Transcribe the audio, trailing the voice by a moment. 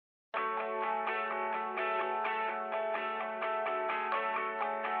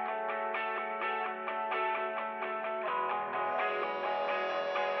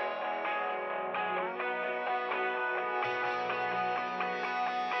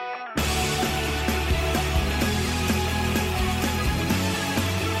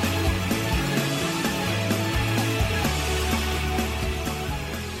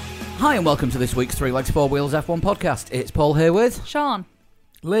Hi and welcome to this week's Three Legs Four Wheels F1 podcast. It's Paul here with Sean,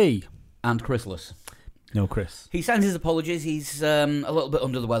 Lee, and Chrisless. No, Chris. He sends his apologies. He's a little bit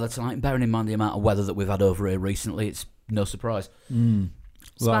under the weather tonight. Bearing in mind the amount of weather that we've had over here recently, it's no surprise.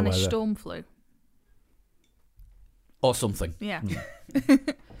 Spanish storm flu. Or something. Yeah.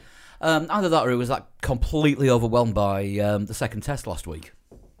 Either that or he was completely overwhelmed by the second test last week.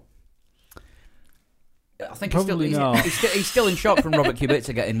 I think he's still in shock from Robert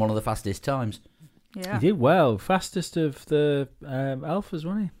Kubica getting one of the fastest times. Yeah. He did well. Fastest of the Alphas,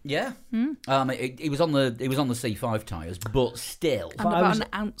 wasn't he? Yeah. He was on the C5 tyres, but still. And about an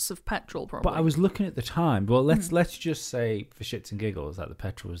ounce of petrol, probably. But I was looking at the time. Well, let's just say, for shits and giggles, that the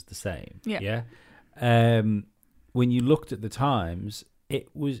petrol was the same. Yeah. When you looked at the times,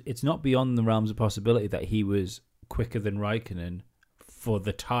 it's not beyond the realms of possibility that he was quicker than Raikkonen for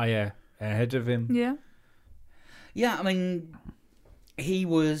the tyre ahead of him. Yeah. Yeah, I mean, he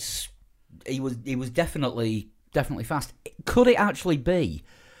was definitely fast. Could it actually be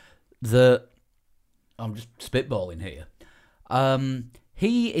that I'm just spitballing here?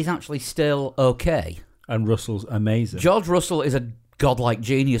 He is actually still okay, and Russell's amazing. George Russell is a godlike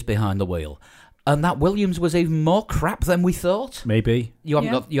genius behind the wheel, and that Williams was even more crap than we thought. Maybe you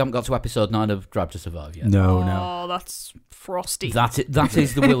haven't got to episode 9 of Drive to Survive yet. No. Oh, that's frosty. That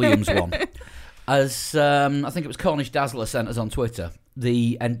is the Williams one. As I think it was Cornish Dazzler sent us on Twitter,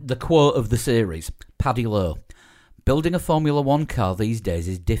 the quote of the series, Paddy Lowe, building a Formula One car these days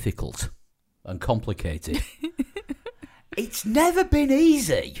is difficult and complicated. It's never been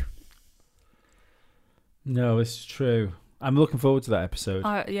easy. No, it's true. I'm looking forward to that episode.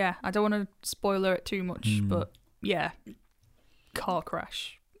 Yeah, I don't want to spoiler it too much, but yeah, car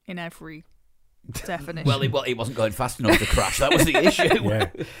crash in every definition. Well, it wasn't going fast enough to crash. That was the issue. Yeah.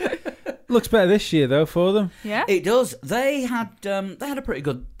 Looks better this year though for them. Yeah, it does. They had a pretty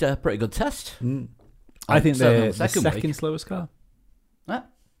good test. I think they're the second slowest car. What?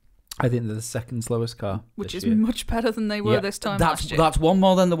 I think they're the second slowest car, which is much better than they were this time last year. That's one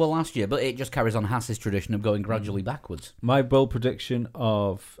more than they were last year, but it just carries on Haas's tradition of going gradually backwards. My bold prediction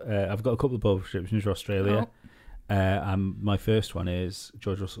of I've got a couple of bold predictions for Australia, and my first one is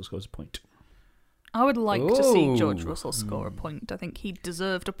George Russell scores a point. I would like to see George Russell score a point. I think he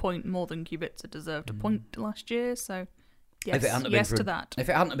deserved a point more than Kubica deserved a point last year. So, yes to that. If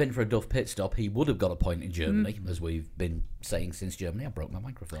it hadn't been for a Duff pit stop, he would have got a point in Germany, as we've been saying since Germany. I broke my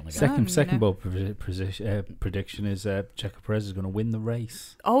microphone again. Second bold prediction is Checo Perez is going to win the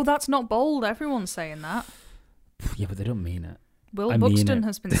race. Oh, that's not bold. Everyone's saying that. Yeah, but they don't mean it. Will Buxton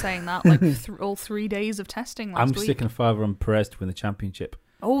has been saying that all 3 days of testing last week. I'm sticking a fiver on Perez to win the championship.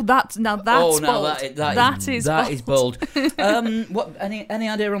 Oh, that's bold. That is bold. What? Any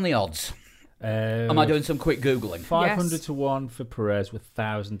idea on the odds? Am I doing some quick googling? 500 to 1 for Perez, with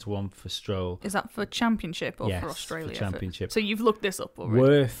 1,000 to 1 for Stroll. Is that for championship or for Australia? For championship. So you've looked this up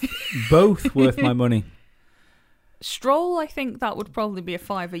already. Both worth my money. Stroll, I think that would probably be a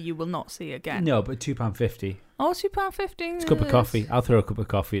fiver you will not see again. No, but £2.50. Oh, £2.50. It's a cup of coffee. I'll throw a cup of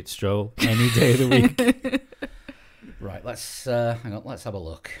coffee at Stroll any day of the week. Right, let's hang on. Let's have a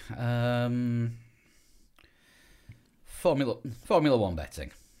look. Formula One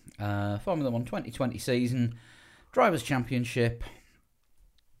betting. Formula One 2020 season, Drivers' Championship.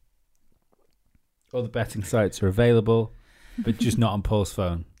 All the betting sites are available, but just not on Paul's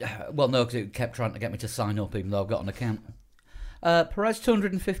phone. Well, no, because it kept trying to get me to sign up, even though I've got an account. Perez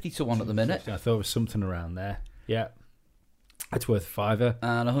 250 to 1 at the minute. I thought it was something around there. Yeah. It's worth a fiver.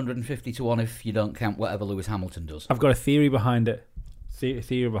 And 150 to 1 if you don't count whatever Lewis Hamilton does. I've got a theory behind it.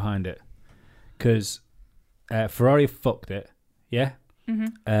 Because Ferrari fucked it. Yeah?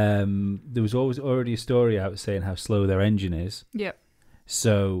 Mm-hmm. There was already a story out saying how slow their engine is. Yep.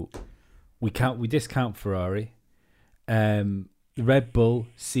 So we discount Ferrari. Red Bull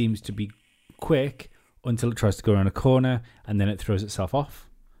seems to be quick until it tries to go around a corner, and then it throws itself off.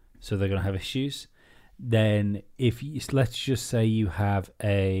 So they're going to have issues. Then let's just say you have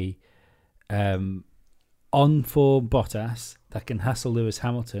a on-form Bottas that can hassle Lewis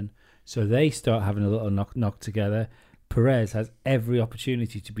Hamilton, so they start having a little knock together. Perez has every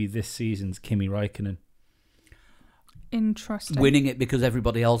opportunity to be this season's Kimi Raikkonen. Interesting. Winning it because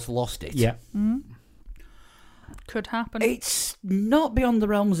everybody else lost it. Yeah. Mm. Could happen. It's not beyond the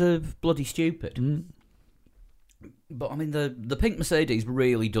realms of bloody stupid. Mm. But, I mean, the pink Mercedes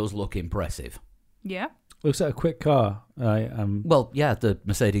really does look impressive. Yeah. Looks like a quick car. Well, yeah, the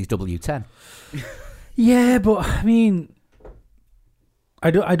Mercedes W10. Yeah, but I mean,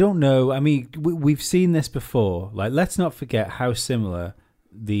 I don't know. I mean, we've seen this before. Like, let's not forget how similar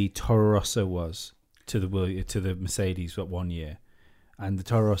the Toro Rosso was to the Mercedes 1 year. and the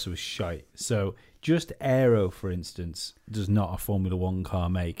Toro Rosso was shite. So just Aero, for instance, does not a Formula One car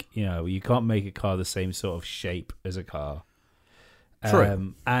make. You can't make a car the same sort of shape as a car.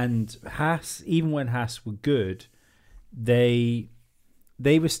 True. And Haas, even when Haas were good, they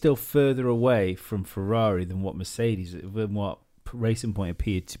were still further away from Ferrari than what Racing Point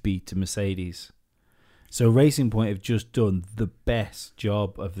appeared to be to Mercedes. So Racing Point have just done the best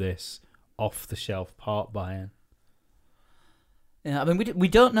job of this off-the-shelf part buying. Yeah, I mean, we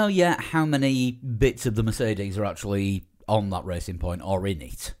don't know yet how many bits of the Mercedes are actually on that Racing Point or in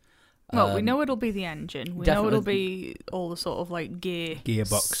it. Well, we know it'll be the engine. We know it'll be all the sort of like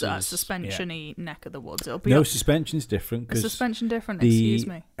gearboxes, suspension-y neck of the woods. It'll be suspension's different. The suspension different. Excuse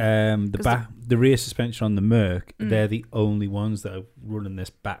me. The rear suspension on the Merc, they're the only ones that are running this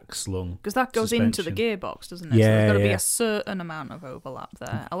back slung. Because that goes into the gearbox, doesn't it? Yeah, so there's got to be a certain amount of overlap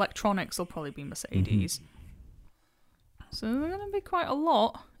there. Electronics will probably be Mercedes. So they're going to be quite a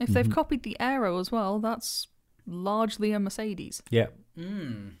lot. If they've copied the Aero as well, that's largely a Mercedes. Yeah.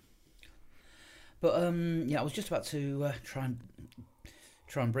 But I was just about to try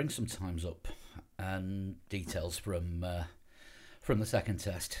and bring some times up and details from the second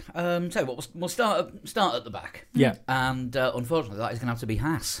test. So what, we'll start at the back. Yeah. And unfortunately, that is going to have to be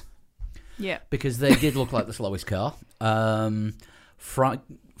Haas. Yeah. Because they did look like the slowest car.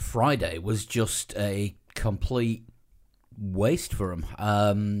 Friday was just a complete waste for them.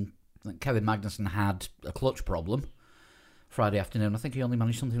 I think Kevin Magnussen had a clutch problem Friday afternoon. I think he only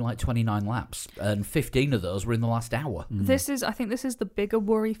managed something like 29 laps, and 15 of those were in the last hour. I think this is the bigger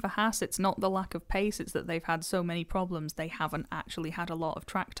worry for Haas. It's not the lack of pace, it's that they've had so many problems. They haven't actually had a lot of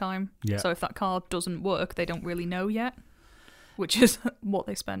track time. Yeah. So if that car doesn't work, they don't really know yet, which is what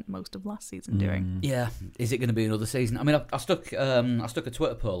they spent most of last season doing. Yeah. Is it going to be another season? I mean, I stuck a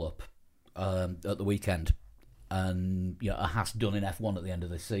Twitter poll up at the weekend, and a Haas done in F1 at the end of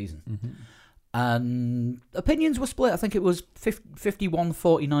this season. And opinions were split. I think it was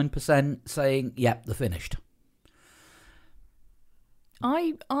 51-49% saying, yep, they're finished.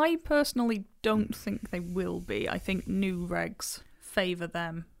 I personally don't think they will be. I think new regs favour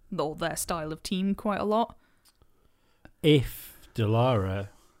them or their style of team quite a lot. If Dallara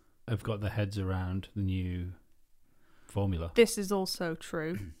have got their heads around the new formula. This is also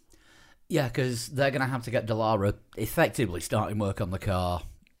true. Mm. Yeah, because they're going to have to get Dallara effectively starting work on the car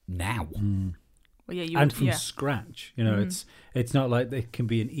now. Well, yeah, and from scratch. It's not like they can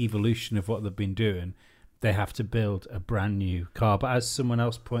be an evolution of what they've been doing. They have to build a brand new car. But as someone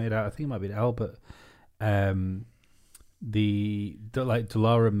else pointed out, I think it might be Albert, Dallara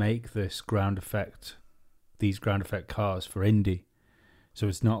make these ground effect cars for Indy. So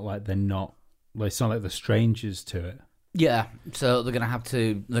it's not like it's not like they're strangers to it. Yeah, so they're going to have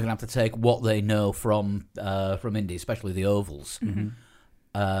to take what they know from Indy, especially the ovals,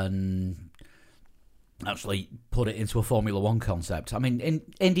 and actually put it into a Formula One concept. I mean,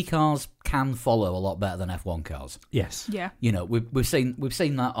 Indy cars can follow a lot better than F1 cars. Yes. Yeah. We've seen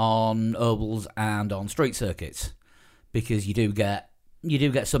that on ovals and on street circuits, because you do get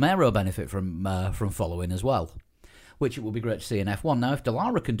some aero benefit from following as well, which it will be great to see in F1. Now, if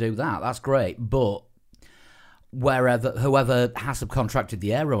Dallara can do that, that's great, but whoever has subcontracted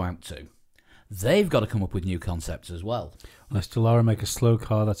the aero out to, they've got to come up with new concepts as well. Unless Dallara make a slow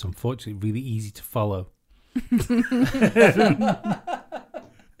car that's unfortunately really easy to follow.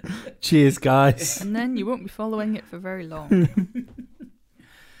 Cheers, guys. And then you won't be following it for very long.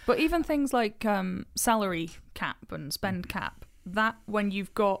 But even things like salary cap and spend cap, that when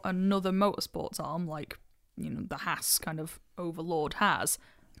you've got another motorsports arm like the Haas kind of overlord has,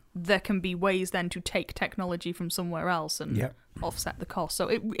 there can be ways then to take technology from somewhere else and offset the cost. So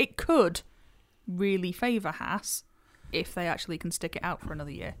it could really favour Haas if they actually can stick it out for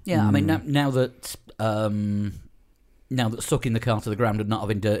another year. Yeah, I mean, now that sucking the car to the ground and not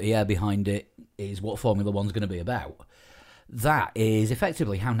having dirty air behind it is what Formula One's going to be about, that is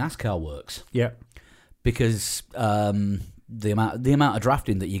effectively how NASCAR works. Yeah. Because the amount of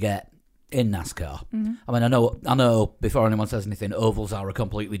drafting that you get in NASCAR. I mean, I know. Before anyone says anything, ovals are a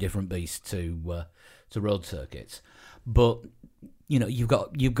completely different beast to road circuits. But you've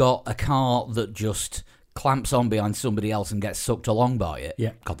got a car that just clamps on behind somebody else and gets sucked along by it.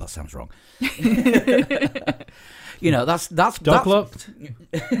 Yeah. God, that sounds wrong. That's dog locked.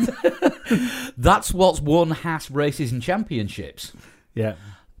 That's what's won Haas races and championships. Yeah.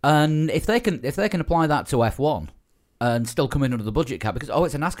 And if they can apply that to F1. And still come in under the budget cap because,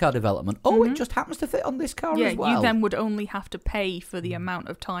 it's a NASCAR development. It just happens to fit on this car as well. Yeah, you then would only have to pay for the amount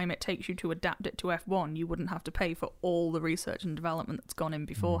of time it takes you to adapt it to F1. You wouldn't have to pay for all the research and development that's gone in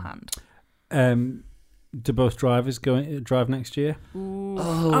beforehand. Do both drivers drive next year? Ooh.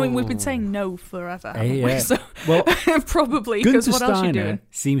 Oh. I mean, we've been saying no forever, haven't we? Yeah. So Well, probably, because Gunther what else are you Steiner doing?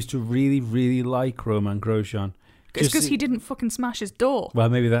 seems to really, really like Roman Grosjean. It's because he didn't fucking smash his door. Well,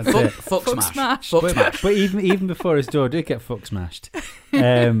 maybe that's Fuck, it. fuck Fuck smash. smash. Fuck smash. But even before his door did get fuck smashed,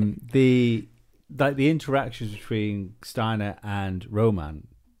 the interactions between Steiner and Roman,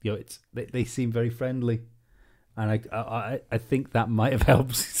 they seem very friendly, and I think that might have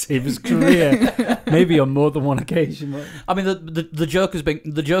helped save his career, maybe on more than one occasion. I mean, the joke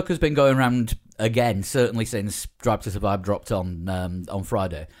has been going around again, certainly since Drive to Survive dropped on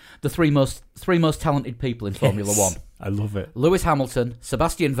Friday. The three most talented people in Formula One: I love it. Lewis Hamilton,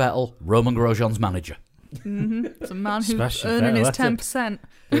 Sebastian Vettel, Roman Grosjean's manager. It's a man who's Sebastian earning Vettel, his that's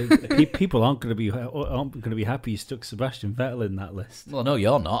 10%. People aren't going to be happy you stuck Sebastian Vettel in that list. Well, no,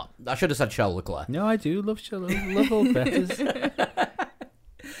 you're not. I should have said Charles Leclerc. No, I do love old Vetters.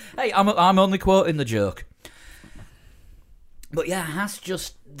 Hey, I'm only quoting the joke. But yeah, Haas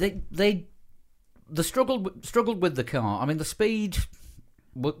just they struggled with the car. I mean, the speed.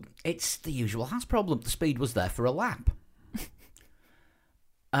 It's the usual Haas problem. The speed was there for a lap,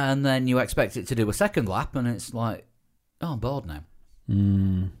 and then you expect it to do a second lap, and it's like, oh, I'm bored now.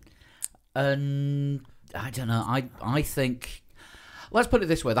 And I don't know. I think, let's put it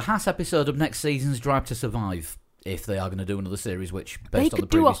this way: the Haas episode of next season's Drive to Survive, if they are going to do another series, which They based on the could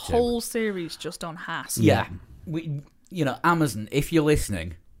do a previous two, whole series just on Haas. yeah, Amazon, if you're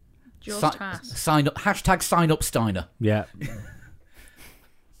listening, Just Haas. sign up. Hashtag sign up Steiner. Yeah.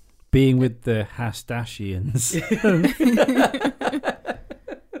 Being with the Hastashians.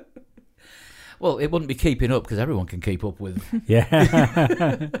 Well, it wouldn't be keeping up because everyone can keep up with.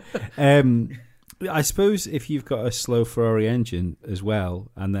 Yeah. I suppose if you've got a slow Ferrari engine as well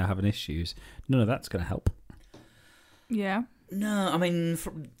and they're having issues, none of that's going to help. Yeah. No, I mean,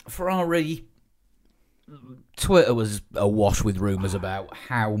 Ferrari. Twitter was awash with rumours about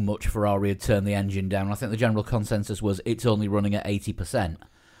how much Ferrari had turned the engine down. I think the general consensus was it's only running at 80%.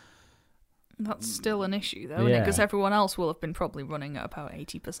 That's still an issue, though, isn't it? Yeah. Because everyone else will have been probably running at about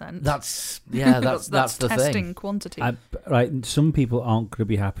 80%. That's that's the testing thing. quantity. Right, some people aren't going to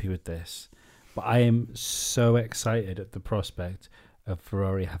be happy with this, but I am so excited at the prospect of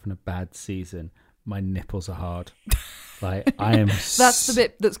Ferrari having a bad season. My nipples are hard. Like I am. That's the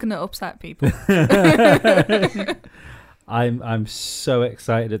bit that's going to upset people. I'm so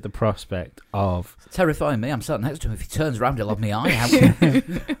excited at the prospect of. It's terrifying me. I'm sat next to him. If he turns around, he'll have my eye out.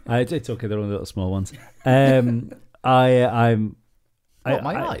 It's okay. They're only little small ones. I'm My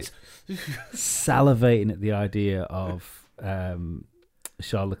eyes. salivating at the idea of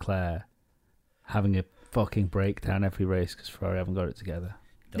Charles Leclerc having a fucking breakdown every race because Ferrari haven't got it together.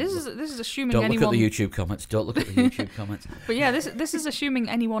 This is assuming Don't anyone. look at the YouTube comments. Don't look at the YouTube comments. But yeah, this is assuming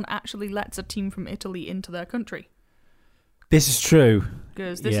anyone actually lets a team from Italy into their country, This is true.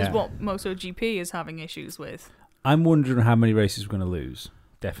 because this Yeah. is what MotoGP is having issues with. I'm wondering how many races we're going to lose.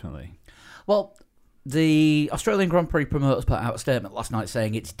 Definitely. Well, the Australian Grand Prix promoters put out a statement last night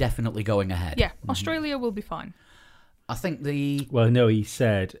saying it's definitely going ahead. Yeah, Australia will be fine. I think the Well, no, he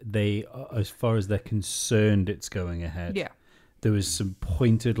said they, as far as they're concerned, it's going ahead. Yeah. There was some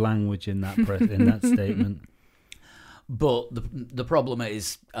pointed language in that in that statement. But the problem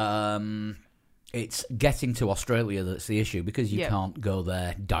is it's getting to Australia that's the issue because you Yeah. can't go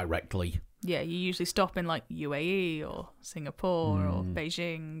there directly. Yeah, you usually stop in like UAE or Singapore or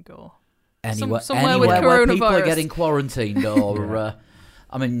Beijing or somewhere with where people are coronavirus. getting quarantined or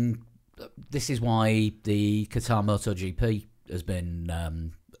I mean this is why the Qatar MotoGP has been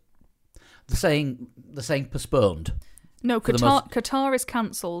the saying postponed. No, For the Qatar is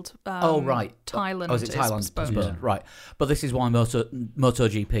cancelled. Oh, right. Thailand Oh, is it Thailand? postponed. Yeah. Right. But this is why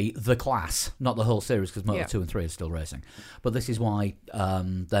MotoGP, the class, not the whole series, because Moto Yeah. 2 and 3 are still racing. But this is why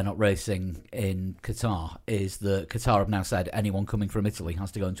they're not racing in Qatar, is that Qatar have now said anyone coming from Italy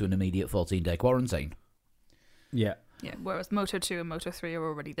has to go into an immediate 14-day quarantine. Yeah. Yeah, whereas Moto 2 and Moto 3 are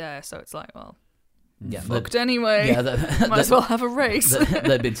already there, so it's like, well, Yeah, fucked anyway. Yeah, Might as well have a race.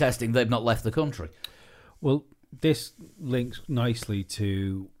 they've been testing. They've not left the country. Well, this links nicely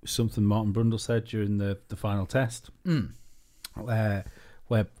to something Martin Brundle said during the final test, where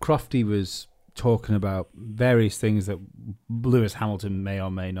Crofty was talking about various things that Lewis Hamilton may or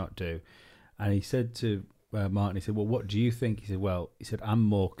may not do. And he said to Martin, he said, well, what do you think? He said, I'm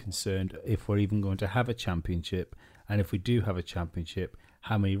more concerned if we're even going to have a championship. And if we do have a championship,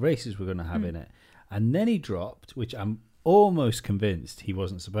 how many races we're going to have in it. And then he dropped, which I'm almost convinced he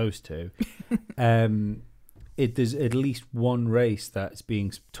wasn't supposed to. There's at least one race that's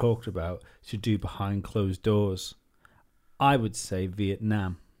being talked about to do behind closed doors. I would say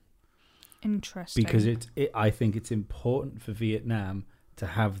Vietnam. Interesting. because I think it's important for Vietnam to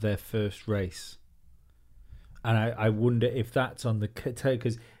have their first race, and I wonder if that's on the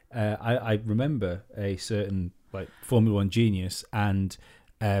because I remember a certain like Formula One genius and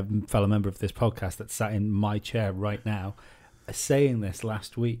fellow member of this podcast that sat in my chair right now saying this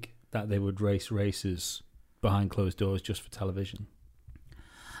last week, that they would race races behind closed doors just for television.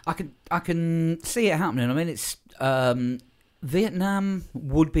 I can see it happening. I mean, it's Vietnam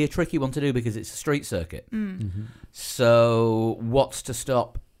would be a tricky one to do because it's a street circuit. Mm-hmm. So what's to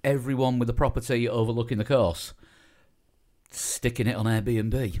stop everyone with a property overlooking the course sticking it on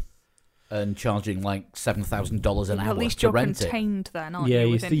Airbnb and charging like $7,000 an hour At least to you're rent it? contained then, aren't Yeah, you?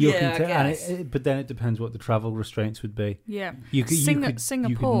 you within- still, Yeah, I guess. but then it depends what the travel restraints would be. yeah. You could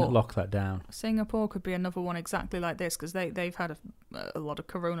Singapore. lock that down. Singapore could be another one exactly like this because they've had a lot of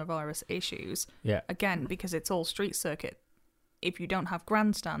coronavirus issues. Yeah. Again, because it's all street circuit. If you don't have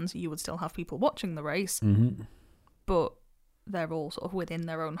grandstands, you would still have people watching the race, Mm-hmm. but they're all sort of within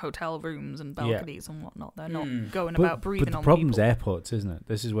their own hotel rooms and balconies and whatnot. They're not going But, about breathing but the on problem's people. airports, isn't it?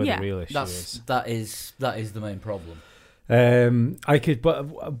 This is where Yeah. the real issue is. That is the main problem. I could,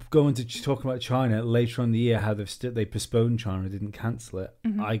 but going to talk about China later on in the year, how they postponed China, didn't cancel it.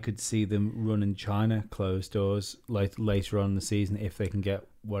 Mm-hmm. I could see them running China closed doors later on in the season if they can get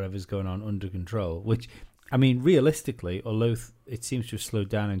whatever's going on under control. Which, I mean, realistically, although it seems to have slowed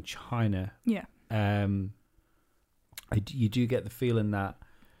down in China, Yeah. you do get the feeling that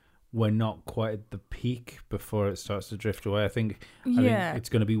we're not quite at the peak before it starts to drift away. I think it's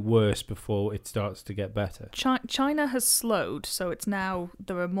going to be worse before it starts to get better. China has slowed, so it's now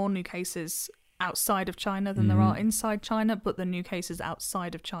there are more new cases outside of China than there are inside China, but the new cases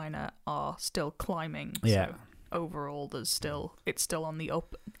outside of China are still climbing. Yeah. So overall, it's still on the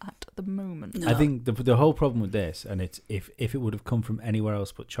up at the moment. I think the whole problem with this, and it's if it would have come from anywhere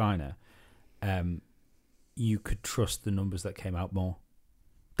else but China, you could trust the numbers that came out more.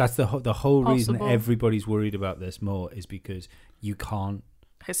 That's the whole reason Possible. everybody's worried about this more is because you can't.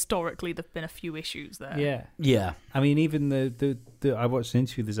 Historically, there've been a few issues there. Yeah. I mean, even the I watched an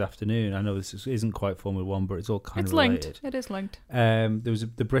interview this afternoon. I know this isn't quite Formula One, but it's all kind It's of related. linked. It is linked. There was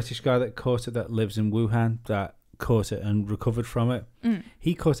the British guy that caught it that lives in Wuhan that caught it and recovered from it.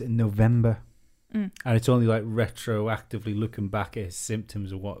 He caught it in November, and it's only like retroactively looking back at his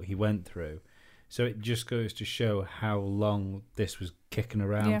symptoms of what he went through. So it just goes to show how long this was kicking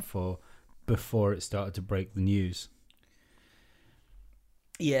around for before it started to break the news.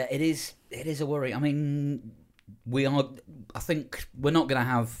 Yeah, it is a worry. I mean, I think we're not going to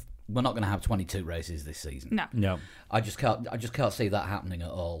have 22 races this season. No. I just can't see that happening at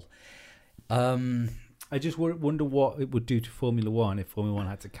all. I just wonder what it would do to Formula One if Formula One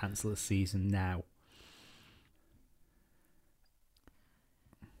had to cancel a season now.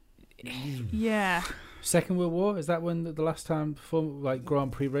 Yeah. Second World War, is that when the last time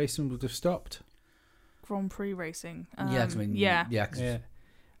Grand Prix racing would have stopped? Grand Prix racing. Yeah, 'cause I mean, yeah. Yeah.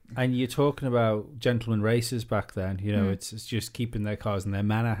 And you're talking about gentlemen racers back then, it's just keeping their cars in their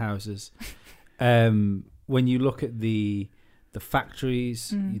manor houses. When you look at the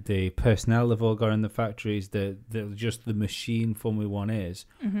factories, the personnel they've all got in the factories, just the machine Formula One is,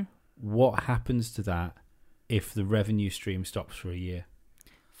 what happens to that if the revenue stream stops for a year?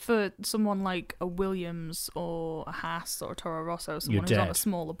 For someone like a Williams or a Haas or a Toro Rosso, someone who's on a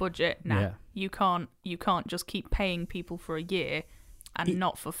smaller budget, you can't just keep paying people for a year and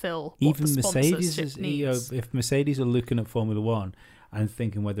not fulfill what even the Mercedes sponsorship needs. if Mercedes are looking at Formula One and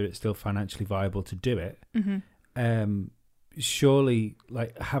thinking whether it's still financially viable to do it, surely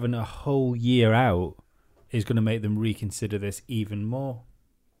like having a whole year out is going to make them reconsider this even more.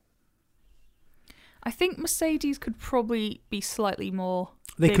 I think Mercedes could probably be slightly more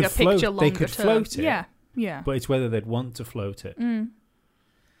They bigger could float. picture, longer They could term. float it. Yeah. But it's whether they'd want to float it.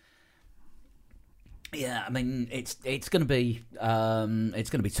 Yeah, I mean it's going to be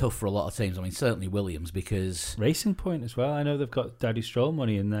tough for a lot of teams. I mean certainly Williams because Racing Point as well. I know they've got Daddy Stroll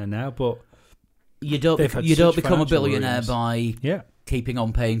money in there now, but you don't they've had become such a financial billionaire worries. by keeping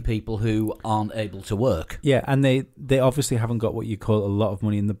on paying people who aren't able to work. Yeah, and they obviously haven't got what you call a lot of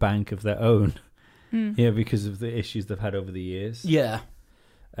money in the bank of their own. Yeah, because of the issues they've had over the years. Yeah.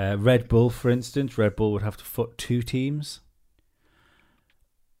 Red Bull, for instance, Red Bull would have to foot 2 teams.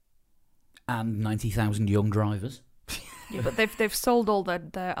 And 90,000 young drivers. Yeah, but they've sold all their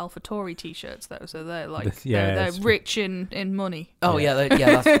AlphaTauri t-shirts though, so they're like Yeah, they're that's true. rich in money. Oh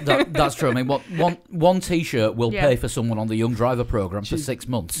that's true. I mean, one T-shirt will pay for someone on the young driver program for 6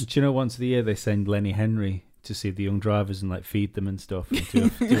 months. Do you know once a year they send Lenny Henry to see the young drivers and like feed them and stuff, and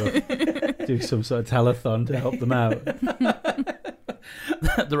do some sort of telethon to help them out?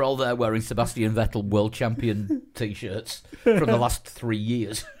 They're all there wearing Sebastian Vettel world champion T-shirts from the last 3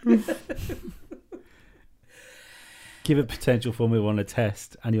 years. Give a potential Formula One a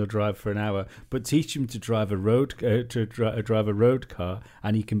test, and he'll drive for an hour. But teach him to drive a road car,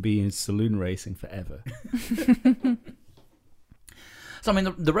 and he can be in saloon racing forever. So, I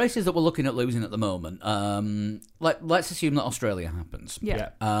mean, the races that we're looking at losing at the moment, let's assume that Australia happens. Yeah.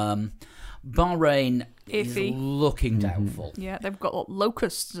 Bahrain Iffy. is looking doubtful. Yeah, they've got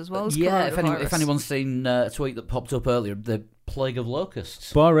locusts as well as Yeah, if coronavirus. anyone's seen a tweet that popped up earlier, the plague of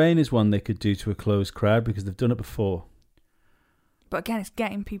locusts. Bahrain is one they could do to a closed crowd because they've done it before. But again, it's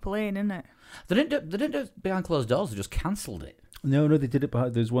getting people in, isn't it? They didn't do it behind closed doors, they just cancelled it. No, they did it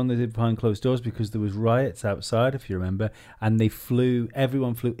behind. There's one they did behind closed doors because there was riots outside, if you remember, and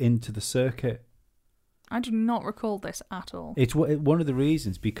everyone flew into the circuit. I do not recall this at all. It's one of the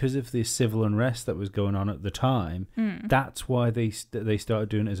reasons, because of the civil unrest that was going on at the time. That's why they started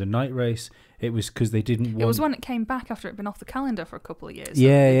doing it as a night race. It was because they didn't want. It was when it came back after it'd been off the calendar for a couple of years. Yeah,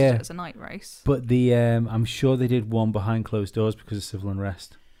 they did yeah. it as a night race. But the I'm sure they did one behind closed doors because of civil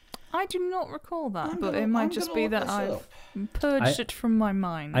unrest. I do not recall that, but it might just be that I've purged it from my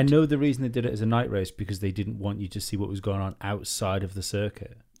mind. I know the reason they did it as a night race because they didn't want you to see what was going on outside of the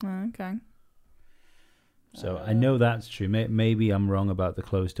circuit. Oh, okay. So I know that's true. Maybe I'm wrong about the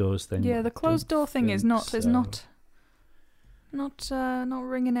closed doors thing. Yeah, the closed door thing is not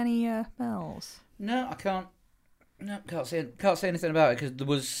ringing any bells. No, I can't. No, can't say anything about it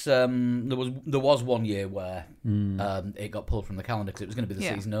because there was 1 year where it got pulled from the calendar because it was going to be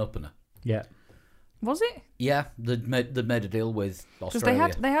the season opener. Yeah. Was it? Yeah, they'd made a deal with Australia.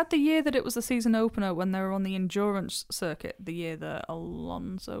 Because they had the year that it was the season opener when they were on the endurance circuit, the year that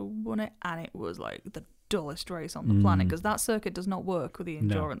Alonso won it, and it was like the dullest race on the planet because that circuit does not work with the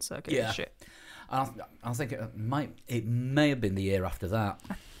endurance circuit. Yeah. It's shit. I think it may have been the year after that.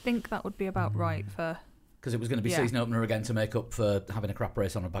 I think that would be about right for. Because it was going to be season opener again to make up for having a crap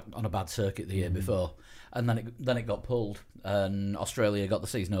race on a bad circuit the year before, and then it got pulled, and Australia got the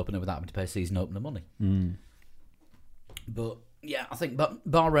season opener without having to pay season opener money. But yeah, I think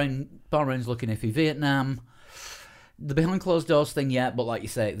Bahrain's looking iffy. Vietnam, the behind closed doors thing, yeah, but like you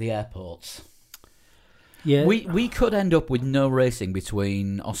say, the airports. Yeah, we could end up with no racing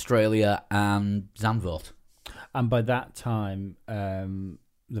between Australia and Zandvoort, and by that time,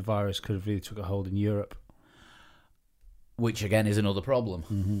 the virus could have really took a hold in Europe. which again is another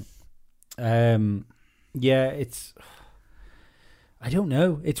problem. Yeah, it's. I don't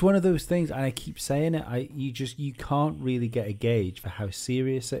know. It's one of those things, and I keep saying it. You can't really get a gauge for how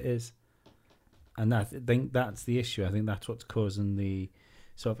serious it is, and I think that's the issue. I think that's what's causing the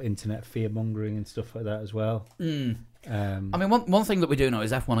sort of internet fear mongering and stuff like that as well. I mean, one thing that we do know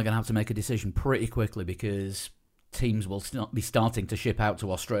is F1 are going to have to make a decision pretty quickly because teams will be starting to ship out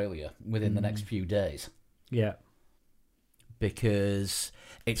to Australia within the next few days. Yeah. Because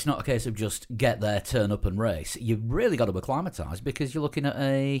it's not a case of just get there, turn up and race. You've really got to acclimatise because you're looking at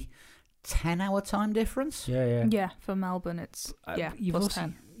a 10-hour time difference. Yeah. Yeah, for Melbourne, it's plus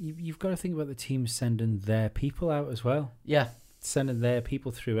 10. You've got to think about the teams sending their people out as well. Yeah. Sending their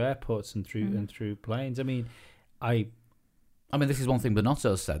people through airports and through planes. I mean, this is one thing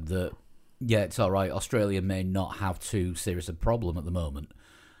Bonotto said, that, yeah, it's all right, Australia may not have too serious a problem at the moment,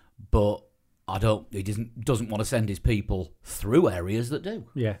 but he doesn't want to send his people through areas that do.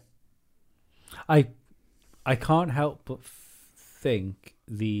 Yeah. I can't help but think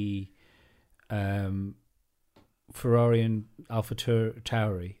the Ferrari and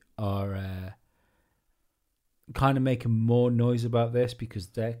AlphaTauri are kind of making more noise about this because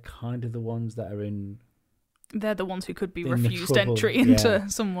they're kind of the ones that are in. They're the ones who could be In the refused trouble, entry yeah. into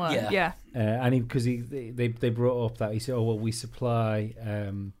somewhere. Yeah. And because they brought up that he said, "Oh well, we supply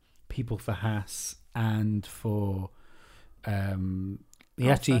people for Haas and for." He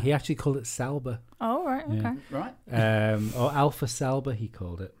actually called it Sauber. Oh right, okay. Yeah. Right. Or Alpha Sauber, he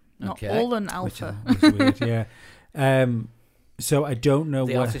called it. Not Okay. all an Which alpha. is weird, yeah. So I don't know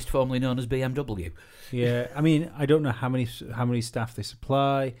The what. artist formerly known as BMW. Yeah, I mean, I don't know how many staff they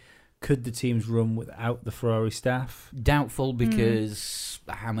supply. Could the teams run without the Ferrari staff? Doubtful because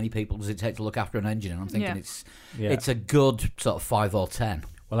how many people does it take to look after an engine? And I'm thinking Yeah. it's a good sort of 5 or 10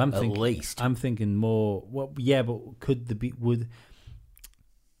 Well, at least. I'm thinking more. Well, yeah, but would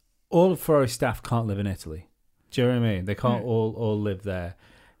all of Ferrari staff can't live in Italy? Do you know what I mean? They can't all live there.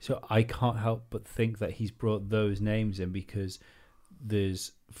 So I can't help but think that he's brought those names in because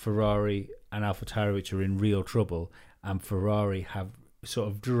there's Ferrari and AlphaTauri which are in real trouble, and Ferrari have sort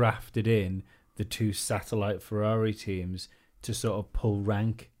of drafted in the two satellite Ferrari teams to sort of pull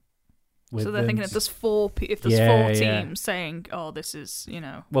rank. with So they're them. thinking if there's four Yeah. teams saying, "Oh, this is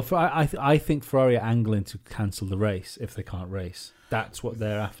Well, I think Ferrari are angling to cancel the race if they can't race. That's what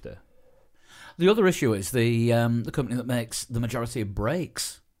they're after. The other issue is the company that makes the majority of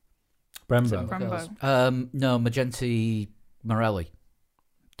brakes. Brembo. Brembo. No, Magenti Marelli.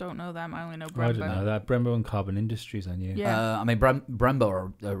 Don't know them. I only know I Brembo. don't know that. Brembo and Carbon Industries, I knew. Yeah. I mean, Brembo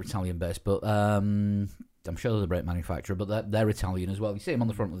are Italian based, but I'm sure they're a brake manufacturer, but they're Italian as well. You see them on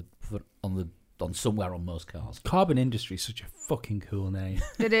the front of on somewhere on most cars. Carbon Industries is such a fucking cool name.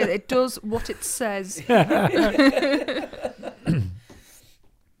 It is. It does what it says.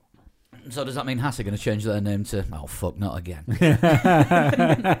 So does that mean Haas are going to change their name to? Oh fuck, not again.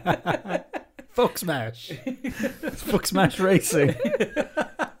 Fuck Smash. Fuck Smash Racing.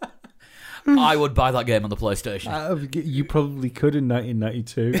 I would buy that game on the PlayStation. You probably could in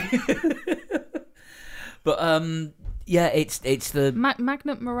 1992. But yeah, it's the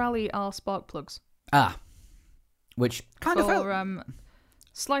Magnet Morelli are spark plugs. which kind of felt.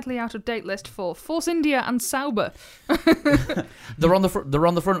 Slightly out of date list for Force India and Sauber. They're on the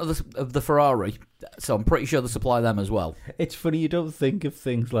front of the Ferrari, so I'm pretty sure they supply them as well. It's funny, you don't think of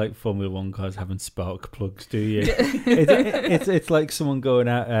things like Formula One cars having spark plugs, do you? It's like someone going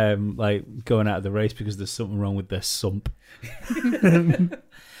out of the race because there's something wrong with their sump.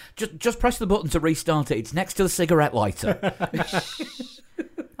 Just press the button to restart it. It's next to the cigarette lighter.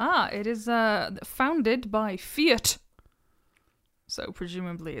 It is founded by Fiat. So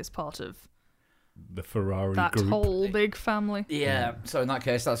presumably it's part of The Ferrari that group. whole big family. Yeah. So in that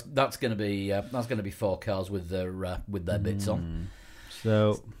case, that's going to be 4 cars with their bits on.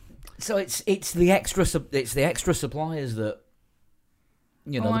 So it's the extra suppliers that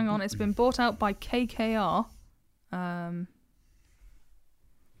Hang on, it's been bought out by KKR.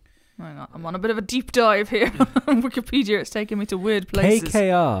 Hang on, I'm on a bit of a deep dive here on Wikipedia. It's taking me to weird places.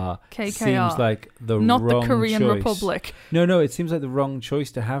 KKR seems like the not wrong the Korean choice. Republic. No, it seems like the wrong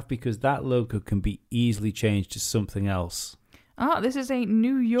choice to have because that logo can be easily changed to something else. This is a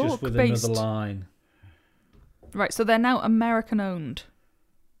New York Just with based. another line. Right, so they're now American owned,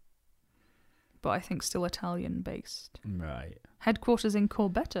 but I think still Italian based. Right. Headquarters in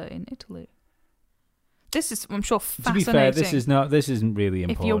Corbetta in Italy. This is, I'm sure, To fascinating. be fair, this isn't really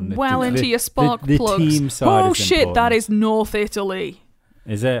important. If you're well into your spark the plugs. team side Oh is shit, important. that is North Italy.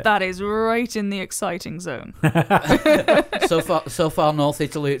 Is it? That is right in the exciting zone. so far North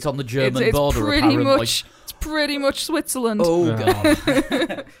Italy, it's on the German it's border. pretty Apparently. much. It's pretty much Switzerland. Oh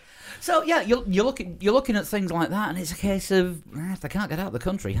god. So yeah, you're looking at things like that, and it's a case of if they can't get out of the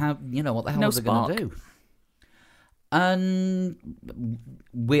country, what the hell No are they going to do? And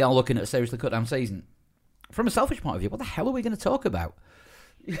we are looking at a seriously cut down season. From a selfish point of view, what the hell are we going to talk about?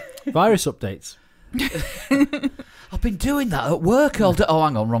 Virus updates. I've been doing that at work all day. Oh,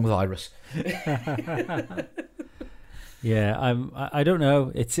 hang on, wrong virus. Yeah, I don't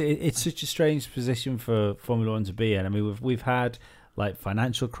know. It's such a strange position for Formula One to be in. I mean, we've had like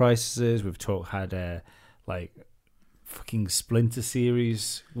financial crises. We've had like fucking Splinter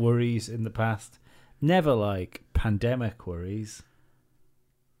Series worries in the past. Never like pandemic worries.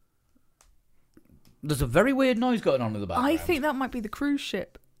 There's a very weird noise going on in the background. I think that might be the cruise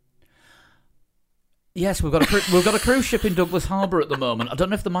ship. Yes, we've got a cruise ship in Douglas Harbour at the moment. I don't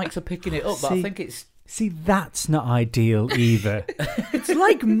know if the mics are picking it up, but I think it's. See, that's not ideal either. It's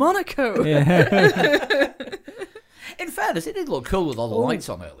like Monaco. Yeah. In fairness, it did look cool with all the lights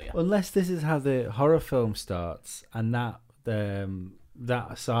on earlier. Unless this is how the horror film starts, and that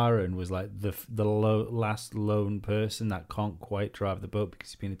siren was like the last lone person that can't quite drive the boat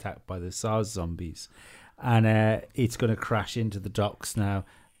because he's been attacked by the SARS zombies, and it's going to crash into the docks now.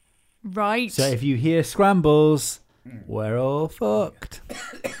 Right. So if you hear scrambles, we're all fucked.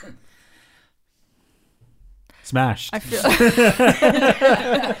 Smashed.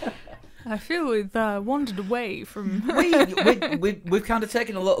 I feel we've wandered away from. We've kind of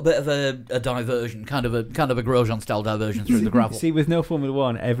taken a little bit of a diversion, kind of a Grosjean style diversion through the gravel. See, with no Formula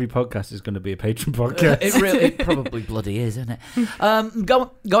One, every podcast is going to be a patron podcast. It probably bloody is, isn't it?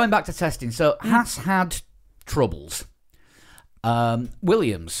 Going back to testing, so Haas had troubles.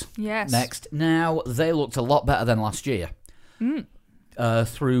 Williams, Yes. next. Now they looked a lot better than last year.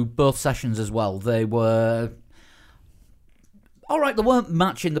 Through both sessions as well, they were. All right, they weren't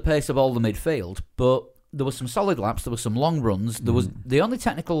matching the pace of all the midfield, but there were some solid laps. There were some long runs. There was the only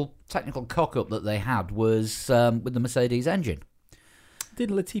technical cock up that they had was with the Mercedes engine. Did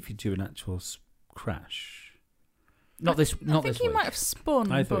Latifi do an actual crash? Not this I think he week. might have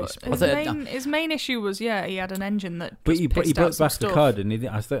spun, I thought he but spun. his main issue was he had an engine that. But just he pissed out broke some back the stuff. car, didn't he?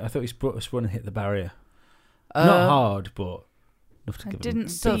 I thought he spun and hit the barrier. Not hard, but enough to I give didn't them.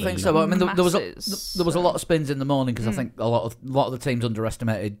 see. Don't think so. I mean, there was a masses, lot of spins in the morning because I Mm. think a lot of the teams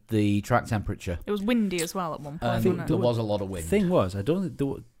underestimated the track temperature. It was windy as well at one point. And think wasn't there it? was a lot of wind. Thing was, I don't think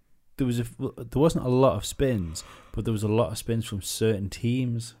there wasn't a lot of spins, but there was a lot of spins from certain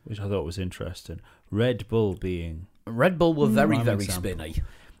teams, which I thought was interesting. Red Bull being. Red Bull were very, Prime very example. spinny.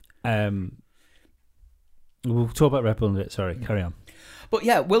 We'll talk about Red Bull in a bit. Sorry, carry on. But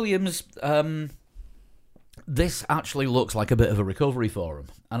yeah, Williams. This actually looks like a bit of a recovery for him,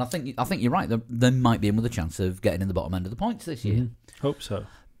 and I think you're right. They might be in with a chance of getting in the bottom end of the points this year. Hope so.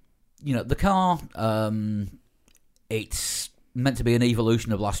 You know, the car. It's meant to be an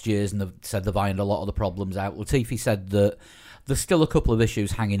evolution of last year's, and they've said they've ironed a lot of the problems out. Latifi said that there's still a couple of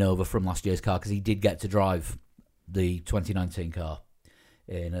issues hanging over from last year's car because he did get to drive the 2019 car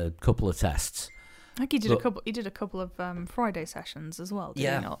in a couple of tests. I think he did But- a couple. He did a couple of Friday sessions as well. Did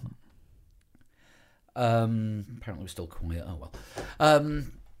Yeah. he not? Apparently we're still quiet. Oh well.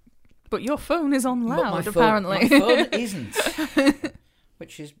 But your phone is on But loud. my Apparently, phone isn't,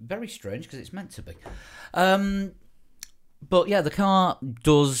 which is very strange because it's meant to be. But yeah, the car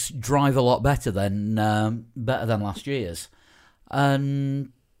does drive a lot better than last year's,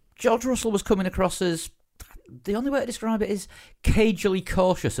 and George Russell was coming across as, the only way to describe it is cagily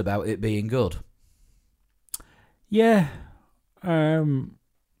cautious about it being good. Yeah.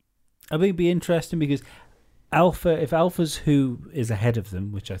 I think it'd be interesting because if Alpha's who is ahead of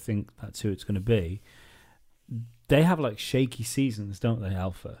them, which I think that's who it's going to be, they have like shaky seasons, don't they,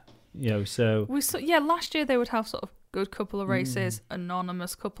 Alpha? You know, so last year they would have sort of good couple of races,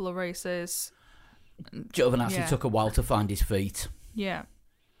 anonymous couple of races. Giovinazzi Yeah. took a while to find his feet, Yeah,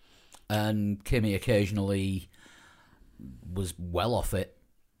 and Kimi occasionally was well off it.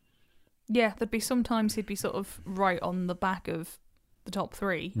 yeah. There'd be sometimes he'd be sort of right on the back of the top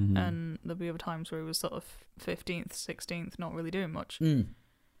 3, and there'd be other times where he was sort of 15th, 16th, not really doing much.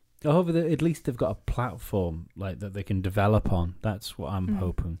 however, at least they've got a platform like that they can develop on. That's what I'm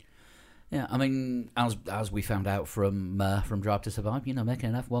hoping. Yeah, I mean, as we found out from Drive to Survive, you know,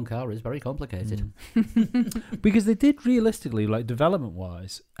 making an F1 car is very complicated. Because they did realistically, like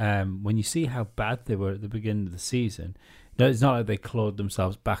development-wise, when you see how bad they were at the beginning of the season, no, it's not like they clawed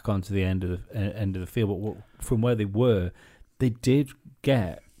themselves back onto the end of the field, but from where they were, they did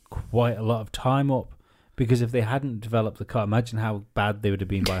get quite a lot of time up. Because if they hadn't developed the car, imagine how bad they would have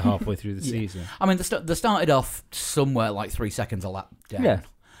been by halfway through the season. I mean, they started off somewhere like 3 seconds a lap down. Yeah.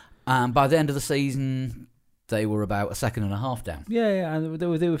 And by the end of the season, they were about 1.5 seconds down. Yeah, and they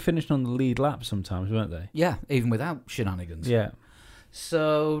were finishing on the lead lap sometimes, weren't they? Yeah, even without shenanigans. Yeah.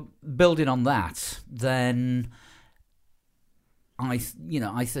 So building on that, then I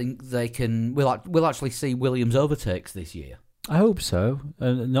think they can. We'll actually see Williams overtakes this year. I hope so,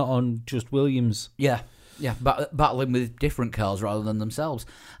 and not on just Williams. Yeah, battling with different cars rather than themselves.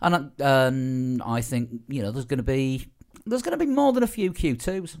 And I think there's going to be more than a few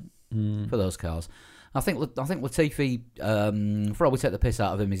Q2s for those cars. I think Latifi, for all we take the piss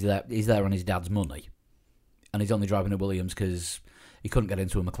out of him, he's there on his dad's money, and he's only driving a Williams because he couldn't get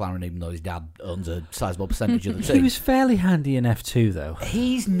into a McLaren, even though his dad owns a sizable percentage of the team. He was fairly handy in F2, though.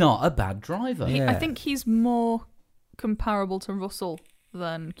 He's not a bad driver. Yeah. I think he's more comparable to Russell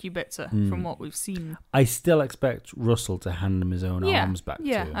than Kubica from what we've seen. I still expect Russell to hand him his own arms back to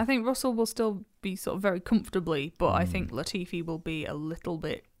him. I think Russell will still be sort of very comfortably, but I think Latifi will be a little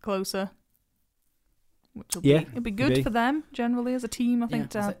bit closer, which will it'll be good for them generally as a team. I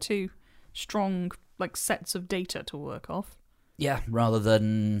think to have two strong like sets of data to work off. Yeah, rather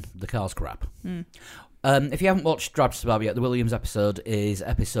than the car's crap. If you haven't watched Drive to Survive yet, the Williams episode is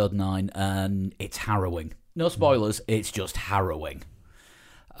episode 9, and it's harrowing. No spoilers, it's just harrowing.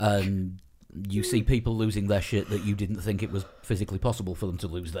 And you see people losing their shit that you didn't think it was physically possible for them to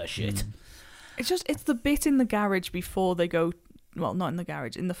lose their shit. It's the bit in the garage before they go, well, not in the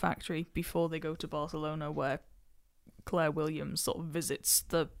garage, in the factory before they go to Barcelona, where Claire Williams sort of visits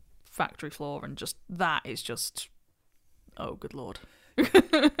the factory floor, and that is just, oh, good lord.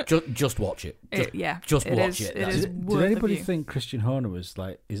 Just watch it. Just watch it. It is Did worth anybody a view. think Christian Horner is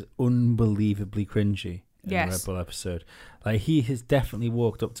unbelievably cringy in the Red Bull episode? Like, he has definitely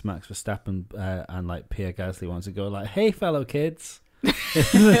walked up to Max Verstappen and like Pierre Gasly wants to go like, "Hey, fellow kids."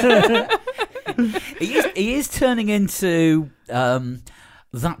 He is turning into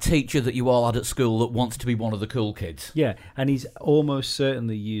that teacher that you all had at school that wants to be one of the cool kids. Yeah, and he's almost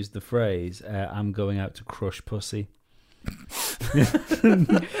certainly used the phrase, "I'm going out to crush pussy."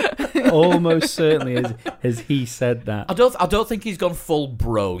 Almost certainly has he said that. I don't think he's gone full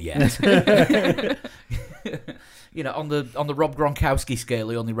bro yet. on the Rob Gronkowski scale,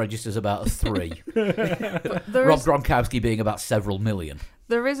 he only registers about a 3. There Rob is- Gronkowski being about several million.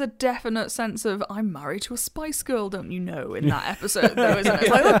 There is a definite sense of I'm married to a Spice Girl, don't you know? In that episode, though, isn't it? It's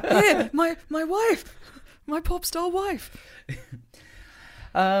like, look, here, my wife, my pop star wife.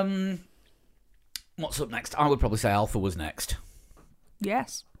 What's up next? I would probably say Alpha was next.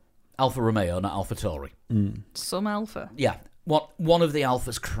 Yes, Alfa Romeo, not Alpha Tauri. some alpha. Yeah. One of the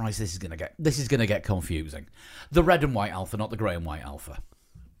Alphas. Christ, this is gonna get confusing. The red and white Alpha, not the grey and white Alpha.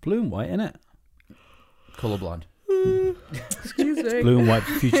 Blue and white, innit? Colourblind. Excuse me. Blue and white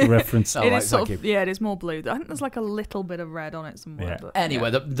future reference. Oh, It right, is sort thank of, yeah, it is more blue. I think there's like a little bit of red on it somewhere. Yeah. But, Anyway,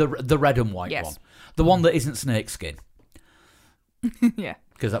 the red and white Yes. one, the one that isn't snakeskin, yeah.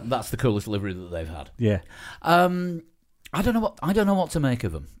 because that's the coolest livery that they've had. Yeah. I don't know what to make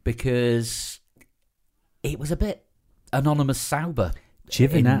of them, because it was a bit anonymous Sauber.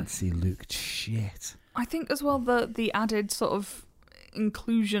 Giovinazzi looked shit. I think as well the added sort of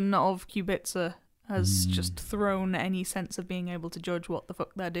inclusion of Kubica has just thrown any sense of being able to judge what the fuck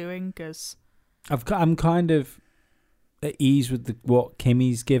they're doing, because I'm kind of at ease with what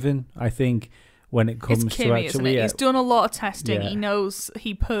Kimi's given. I think when it comes it's to Kimi, isn't actually, it? He's done a lot of testing. Yeah. He knows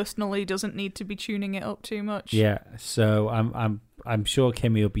he personally doesn't need to be tuning it up too much. yeah. So I'm sure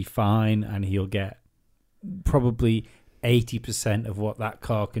Kimi will be fine, and he'll get probably 80% of what that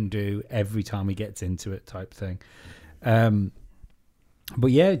car can do every time he gets into it, type thing.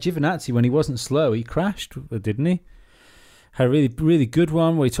 But yeah, Giovinazzi, when he wasn't slow, he crashed, didn't he? Had a really, really good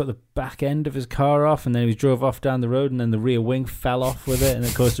one where he took the back end of his car off, and then he drove off down the road, and then the rear wing fell off with it, and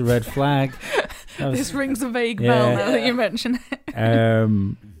it caused a red flag. This rings a vague Yeah. bell now that you mention it.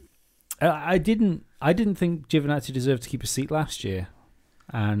 I didn't think Giovinazzi deserved to keep a seat last year,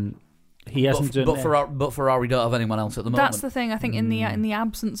 and he hasn't done. But Ferrari don't have anyone else at the moment. That's the thing. I think in the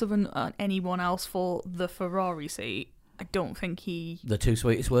absence of anyone else for the Ferrari seat, I don't think the two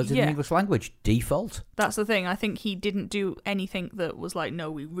sweetest words in the Yeah. English language: default. that's the thing. I think he didn't do anything that was like, no,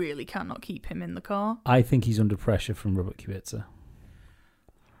 we really cannot keep him in the car. I think he's under pressure from Robert Kubica And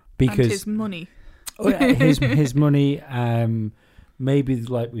because his money. his money, maybe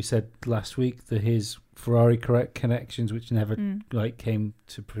like we said last week, his Ferrari correct connections, which never came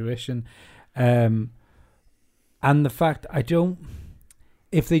to fruition, and the fact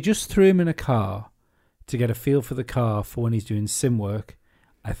if they just threw him in a car to get a feel for the car for when he's doing sim work,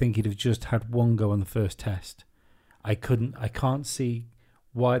 I think he'd have just had one go on the first test. I can't see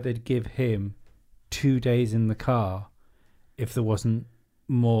why they'd give him 2 days in the car if there wasn't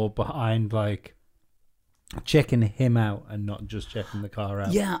more behind, like checking him out and not just checking the car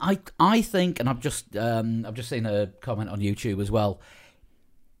out. Yeah, I think, and I've just seen a comment on YouTube as well.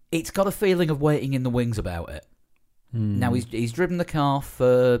 It's got a feeling of waiting in the wings about it. Now he's driven the car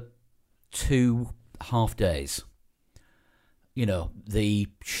for 2.5 days. The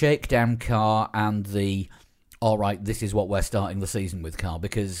shakedown car and the all right, this is what we're starting the season with car,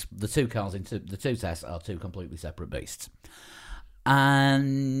 because the two cars into the two tests are two completely separate beasts.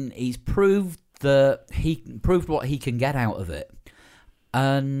 And he's proved what he can get out of it.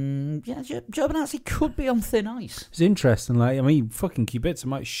 And yeah, Giovinazzi could be on thin ice. It's interesting. Fucking Kubica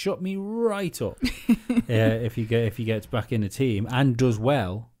might shut me right up if he gets back in the team and does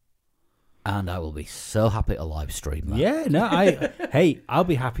well. And I will be so happy to live stream that. Yeah, no, I'll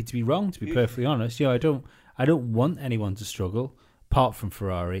be happy to be wrong. To be perfectly honest, I don't want anyone to struggle apart from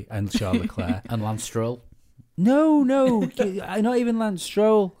Ferrari and Charles Leclerc And Lance Stroll. No, not even Lance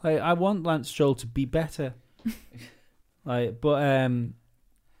Stroll. I want Lance Stroll to be better. It's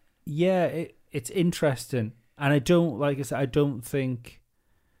interesting, and I don't think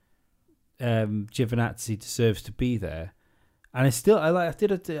Giovinazzi deserves to be there. And I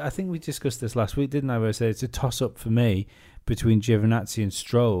think we discussed this last week, didn't I? Where I said it's a toss up for me between Giovinazzi and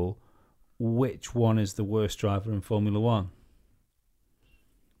Stroll. Which one is the worst driver in Formula One?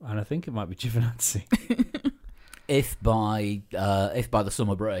 And I think it might be Giovinazzi. If by the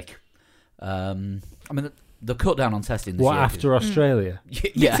summer break, they've cut down on testing this year. After Australia?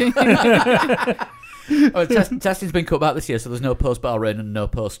 Yeah. Testing's been cut back this year, so there's no post Bahrain and no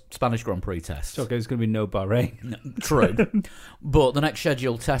post Spanish Grand Prix test. Okay, there's going to be no Bahrain. No, true, but the next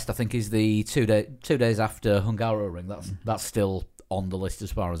scheduled test I think is the 2 days after Hungaroring. That's still on the list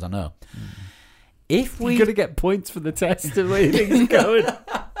as far as I know. If we You're going to get points for the test the way things are going.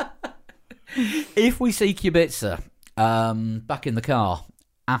 If we see Kubica back in the car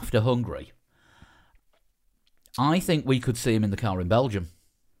after Hungary, I think we could see him in the car in Belgium,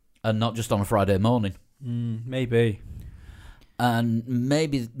 and not just on a Friday morning. Maybe. And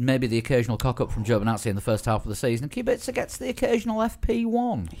maybe the occasional cock-up from Giovinazzi in the first half of the season. Kubica gets the occasional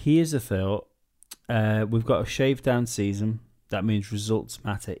FP1. Here's a thought. We've got a shaved down season. That means results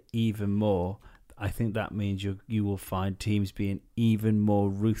matter even more. I think that means you will find teams being even more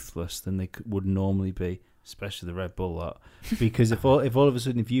ruthless than they would normally be, especially the Red Bull lot. Because if all of a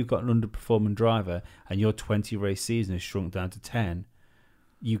sudden, if you've got an underperforming driver and your 20 race season is shrunk down to 10,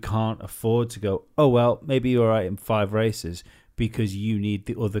 you can't afford to go, oh, well, maybe you're all right in 5 races because you need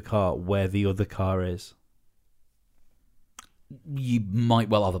the other car where the other car is. You might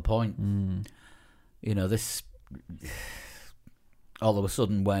well have a point. You know, this... All of a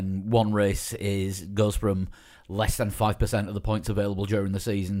sudden, when one race goes from less than 5% of the points available during the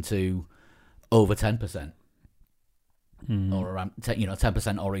season to over 10%, or around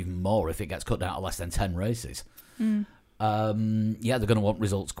 10% or even more if it gets cut down to less than 10 races. They're going to want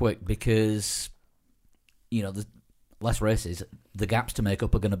results quick because the less races, the gaps to make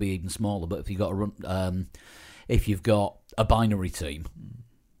up are going to be even smaller. But if you've got a binary team,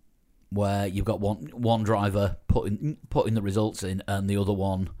 where you've got one driver putting the results in and the other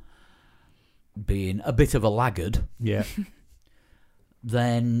one being a bit of a laggard,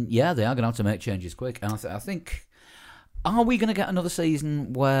 then they are going to have to make changes quick. And I think, are we going to get another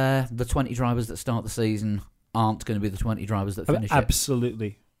season where the 20 drivers that start the season aren't going to be the 20 drivers that finish it?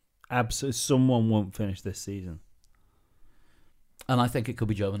 Absolutely. Someone won't finish this season. And I think it could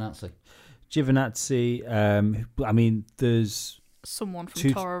be Giovinazzi. There's... Someone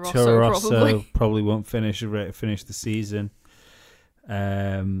from Toro Rosso probably won't finish the season.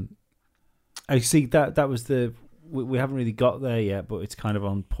 I see that was we haven't really got there yet, but it's kind of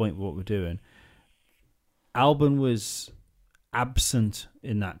on point with what we're doing. Albon was absent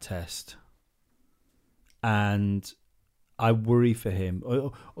in that test, and I worry for him.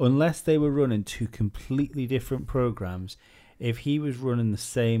 Unless they were running 2 completely different programs, if he was running the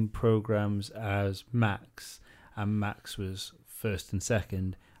same programs as Max, and Max was first and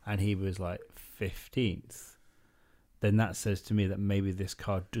second, and he was like 15th, then that says to me that maybe this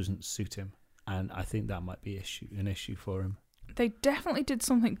car doesn't suit him, and I think that might be an issue for him. They definitely did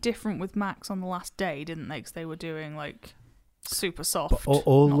something different with Max on the last day, didn't they? Because they were doing like super soft,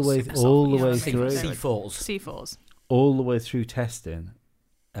 all the way through C4s, all the way through testing.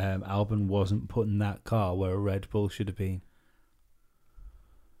 Albon wasn't putting that car where a Red Bull should have been.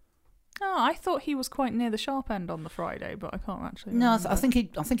 Oh, I thought he was quite near the sharp end on the Friday, but I can't actually. No, remember. I think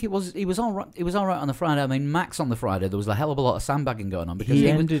he was all right. He was all right on the Friday. I mean, Max on the Friday, there was a hell of a lot of sandbagging going on because he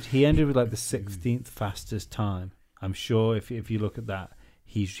ended with like the 16th fastest time. I'm sure if you look at that,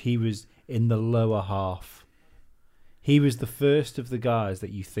 he was in the lower half. He was the first of the guys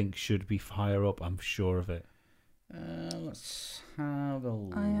that you think should be higher up. I'm sure of it. Let's have a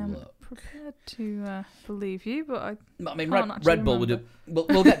look. I am prepared to believe you, but I mean, Red Bull would do.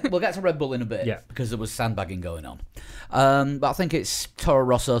 We'll get to Red Bull in a bit, because there was sandbagging going on. But I think it's Toro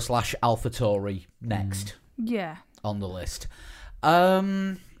Rosso / AlphaTauri next. On the list.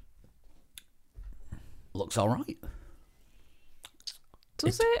 Looks all right.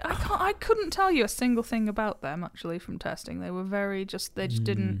 Does it? I couldn't tell you a single thing about them actually from testing. They were they just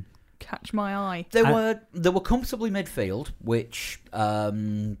didn't catch my eye. They were comfortably midfield, which, got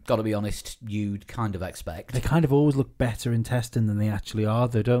to be honest, you'd kind of expect. They kind of always look better in testing than they actually are,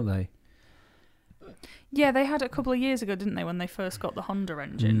 though, don't they? Yeah, they had it a couple of years ago, didn't they, when they first got the Honda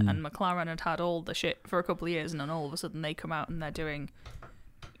engine, and McLaren had all the shit for a couple of years, and then all of a sudden they come out and they're doing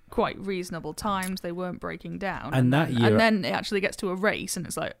quite reasonable times. They weren't breaking down, and then it actually gets to a race, and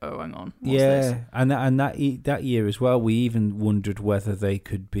it's like, oh, hang on, what's this? and that year as well, we even wondered whether they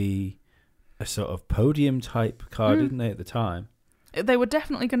could be a sort of podium type car, didn't they, at the time? They were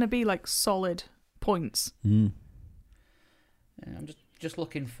definitely going to be like solid points. Yeah, I'm just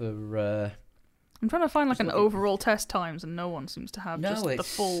looking for. I'm trying to find like an overall test times, and no one seems to have the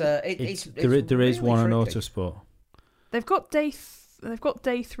full. There is one on Autosport. They've got day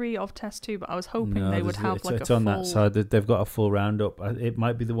 3 of test 2, but I was hoping they would have like a full... It's on that side. They've got a full roundup. It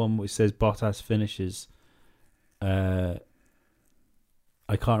might be the one which says Bottas finishes. I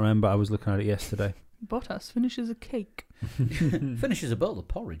can't remember. I was looking at it yesterday. Bottas finishes a cake. Finishes a bowl of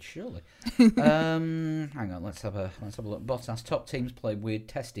porridge, surely. Hang on, let's have a look. Bottas top teams play weird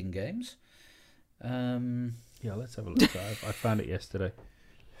testing games. Yeah, let's have a look. I found it yesterday.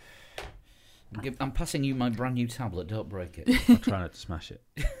 I'm passing you my brand new tablet. Don't break it. I'll try not to smash it.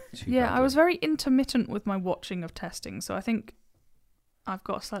 I was very intermittent with my watching of testing, so I think I've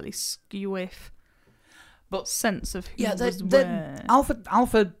got a slightly skew-iff sense of who was where.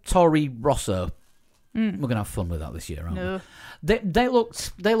 AlphaTauri Rosso. We're gonna have fun with that this year, aren't we?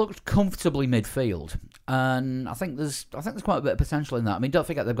 They looked comfortably midfield, and I think there's quite a bit of potential in that. I mean, don't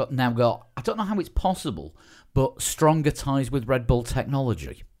forget they've now got I don't know how it's possible, but stronger ties with Red Bull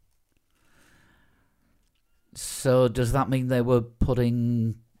technology. So does that mean they were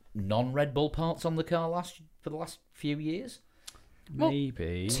putting non-Red Bull parts on the car for the last few years? Well,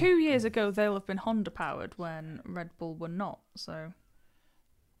 Maybe. 2 years ago, they'll have been Honda powered when Red Bull were not. So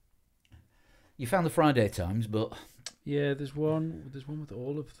You found the Friday times, but Yeah, there's one with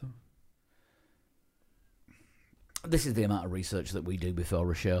all of them. this is the amount of research that we do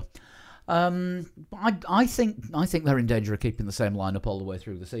before a show. I think they're in danger of keeping the same lineup all the way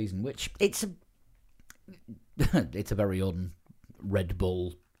through the season, which it's a very un-Red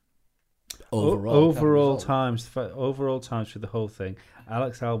Bull Overall kind of result. overall times for the whole thing.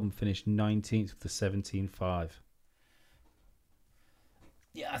 Alex Albon finished 19th with the 17.5.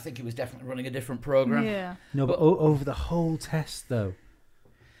 Yeah, I think he was definitely running a different program. yeah, No, but over the whole test, though.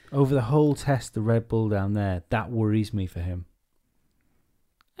 Over the whole test, the Red Bull down there, that worries me for him.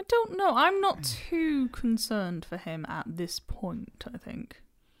 I don't know. I'm not too concerned for him at this point. I think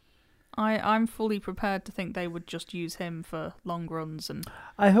I'm fully prepared to think they would just use him for long runs and.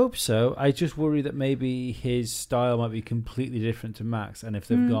 I hope so. I just worry that maybe his style might be completely different to Max, and if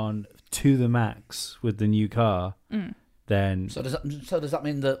they've gone to the max with the new car, then So does that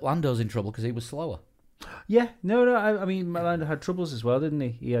mean that Lando's in trouble because he was slower? yeah, no. I mean, Lando had troubles as well, didn't he?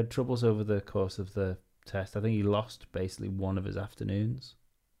 He had troubles over the course of the test. I think he lost basically one of his afternoons.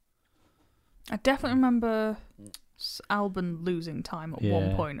 I definitely remember Albon losing time at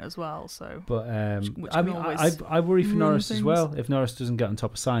one point as well. So, But Which I can mean, always I worry for ruin Norris as things. well if Norris doesn't get on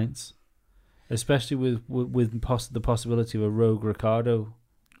top of Sainz, especially with the possibility of a rogue Ricardo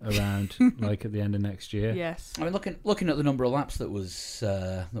around like at the end of next year. yes, I mean, looking at the number of laps that was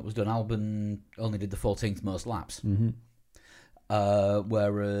done, Albon only did the 14th most laps,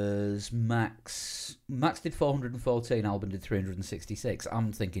 whereas Max did 414, Albon did 366.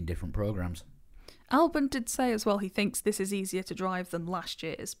 I'm thinking different programs. Albon did say as well he thinks this is easier to drive than last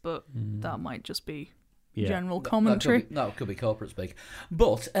year's, but that might just be general commentary. That could be corporate speak.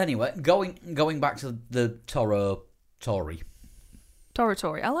 But anyway, going back to the Toro Tory.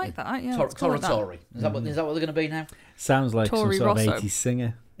 Tory. I like that. Yeah, let's call it that. Tory. Is that what they're going to be now? Sounds like Tory some sort Rosso. of 80s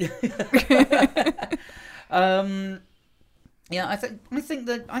singer. Yeah, I think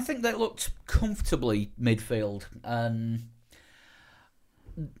they looked comfortably midfield.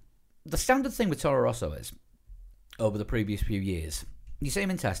 The standard thing with Toro Rosso is, over the previous few years, you see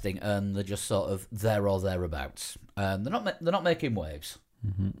them in testing and they're just sort of there or thereabouts. They're not making waves,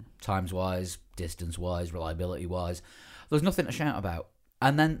 times wise, distance wise, reliability wise. There's nothing to shout about.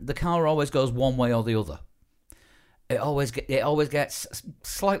 And then the car always goes one way or the other. It always gets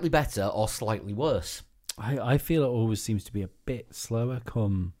slightly better or slightly worse. I feel it always seems to be a bit slower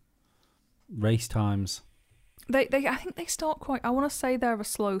come race times. I think they start quite. I want to say they're a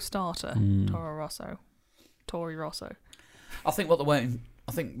slow starter. Tory Rosso. I think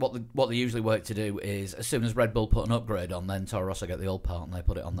what they usually work to do is, as soon as Red Bull put an upgrade on, then Toro Rosso get the old part and they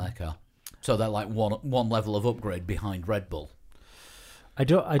put it on their car. So they're like one level of upgrade behind Red Bull.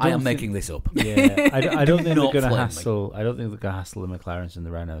 I am making this up. Yeah, I don't think they're Not going to flame me. hassle. I don't think they're going to hassle the McLarens and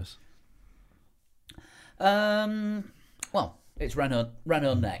the Renaults. Well, it's Renault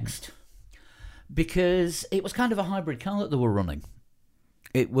next, because it was kind of a hybrid car that they were running.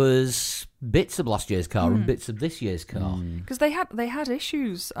 It was bits of last year's car and bits of this year's car. Because they had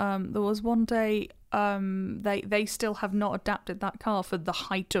issues. There was one day they still have not adapted that car for the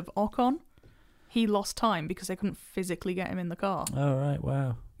height of Ocon. He lost time because they couldn't physically get him in the car. Oh, right,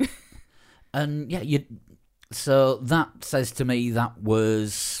 wow. And yeah, so that says to me that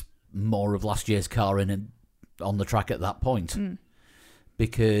was more of last year's car on the track at that point.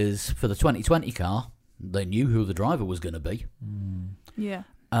 Because for the 2020 car, they knew who the driver was going to be. Yeah.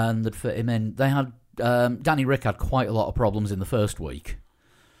 And they'd fit him in. They had Danny Rick had quite a lot of problems in the first week.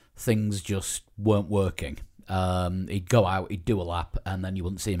 Things just weren't working. He'd go out, he'd do a lap, and then you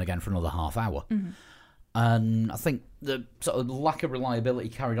wouldn't see him again for another half hour. And I think the sort of lack of reliability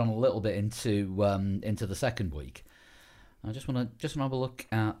carried on a little bit into the second week. I just want to have a look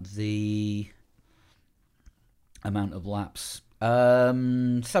at the amount of laps.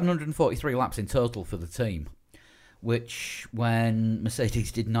 743 laps in total for the team, which when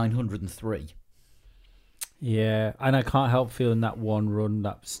Mercedes did 903. Yeah, and I can't help feeling that one run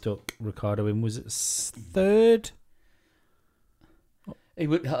that stuck Ricardo in. Was it third? He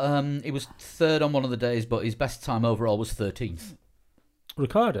was third on one of the days, but his best time overall was 13th.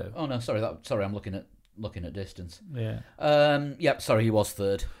 Ricardo? Oh no, sorry, I'm looking at distance. Yeah. Yep, sorry, he was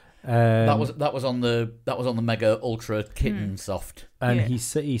third. That was on the Mega Ultra Kitten Soft. And Yeah. he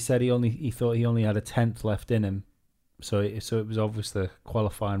said he thought he only had a 10th left in him, so it was obviously the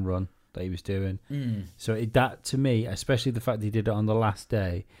qualifying run that he was doing. So that to me, especially the fact that he did it on the last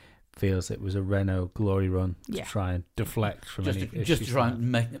day, feels it was a Renault glory run to Yeah. try and deflect from any issues. Just to try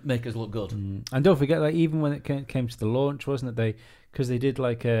like and make us look good. that. And don't forget, like even when it came to the launch, wasn't it? Because they did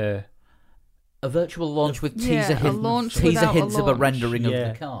like a virtual launch with Yeah, teaser a hints, launch teaser without a hints of a launch. rendering Yeah.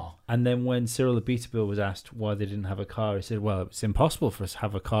 of the car. And then when Cyril Abiteboul was asked why they didn't have a car, he said, "Well, it's impossible for us to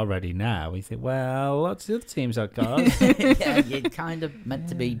have a car ready now." You think, well, lots of other teams have cars. Yeah, you're kind of meant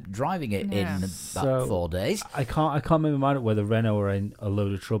to be driving it Yeah. in about So- 4 days. I can't remember mind whether Renault are in a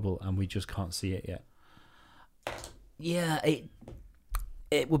load of trouble and we just can't see it yet. Yeah,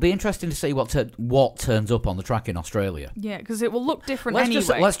 it will be interesting to see what turns up on the track in Australia. Yeah, because it will look different Let's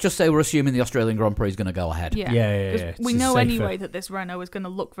anyway. just say we're assuming the Australian Grand Prix is going to go ahead. Yeah, Yeah. 'Cause we It's know safer. anyway that this Renault is going to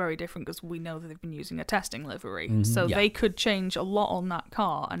look very different because we know that they've been using a testing livery. So Yeah. they could change a lot on that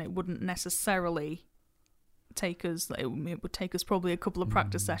car and it wouldn't necessarily take us, it would take us probably a couple of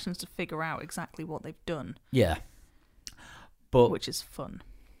practice sessions to figure out exactly what they've done, Yeah. But which is fun.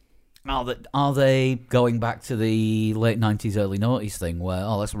 are they going back to the late 90s, early 90s thing where,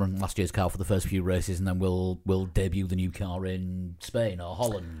 let's run last year's car for the first few races and then we'll debut the new car in Spain or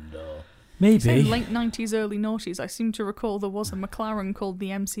Holland or... Maybe. Saying late 90s, early noughties, I seem to recall there was a McLaren called the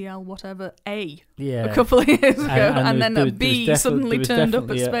MCL whatever A Yeah. a couple of years ago, and, then there a was- there was B defi- suddenly there was turned up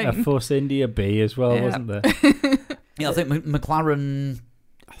at definitely Spain. A Force India B as well, Yeah. wasn't there? Yeah, I think McLaren...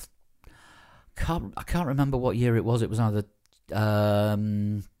 I can't remember what year it was. It was either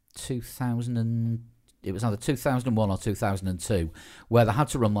 2000 it was either 2001 or 2002 where they had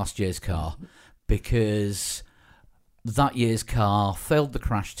to run last year's car because that year's car failed the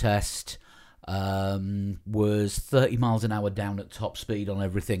crash test, was 30 miles an hour down at top speed on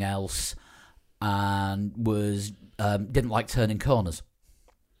everything else, and was didn't like turning corners.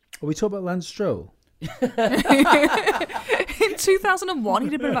 Are we talking about Lance Stroll? In 2001,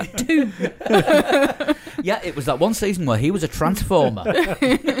 he'd have been about 2. Yeah, it was that one season where he was a transformer.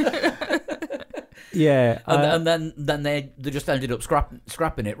 Yeah. And then they just ended up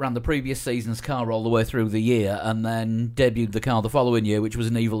scrapping it, ran the previous season's car all the way through the year, and then debuted the car the following year, which was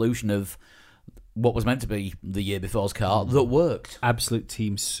an evolution of what was meant to be the year before's car that worked. Absolute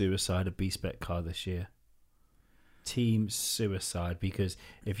team suicide of B-Spec car this year. Team suicide, because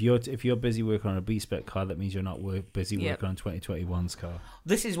if you're busy working on a B-Spec car, that means you're not busy Yep. working on 2021's car.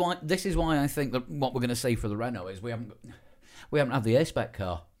 This is why I think that what we're going to see for the Renault is we haven't had the A-Spec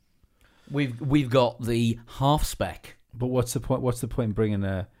car. We've got the half-spec. But what's the point? What's the point in bringing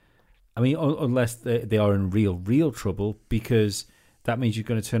a? I mean, unless they are in real trouble, because that means you're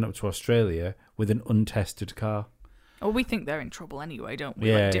going to turn up to Australia with an untested car. Oh, we think they're in trouble anyway, don't we?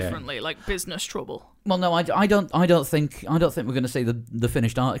 Yeah, Like yeah. differently, like business trouble. Well, no, I don't think we're going to see the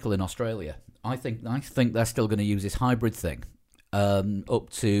finished article in Australia. I think they're still going to use this hybrid thing up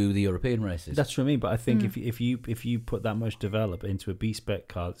to the European races. That's what I mean. But I think if you put that much develop into a B-Spec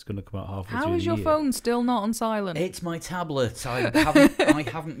car that's going to come out halfway through How is the your year, phone still not on silent? It's my tablet. I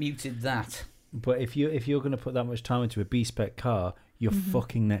haven't muted that. But if you're going to put that much time into a B-Spec car, you're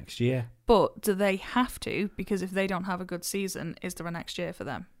fucking next year. But do they have to? Because if they don't have a good season, is there a next year for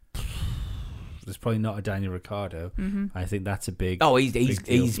them? There's probably not a Daniel Ricciardo. I think that's a big. Oh, big deal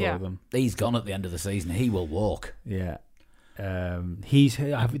he's for yeah. them. He's gone at the end of the season. He will walk. Yeah.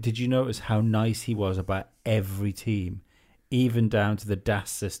 Did you notice how nice he was about every team, even down to the DAS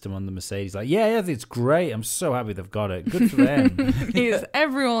system on the Mercedes? Like, yeah, it's great. I'm so happy they've got it. Good for them. He is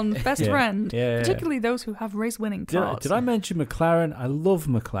everyone's best Yeah. friend, Yeah. particularly those who have race-winning cars. Did I mention McLaren? I love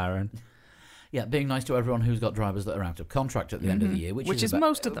McLaren. Yeah, being nice to everyone who's got drivers that are out of contract at the end of the year, which is about,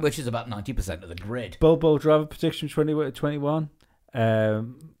 most of them. which is about 90% of the grid. Bobo driver prediction 2021.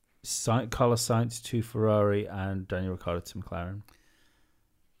 Carlos Sainz to Ferrari and Daniel Ricciardo to McLaren.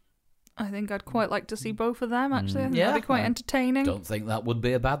 I think I'd quite like to see both of them, actually. I think Yeah, that'd be quite entertaining. Don't think that would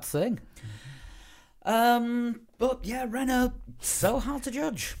be a bad thing. But yeah, Renault, so hard to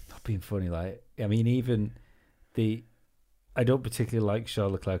judge. Not being funny, like, I mean, even I don't particularly like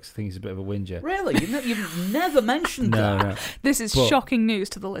Charles Leclerc. 'Cause I think he's a bit of a whinger. Really? You've never mentioned No, that. no. This is But- shocking news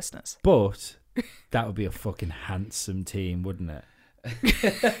to the listeners. But that would be a fucking handsome team, wouldn't it?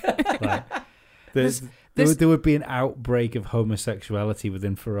 Like, there would be an outbreak of homosexuality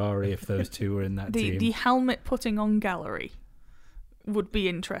within Ferrari if those two were in that The team. helmet putting on gallery would be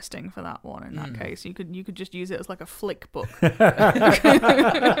interesting for that one. In that case, you could just use it as like a flick book. Like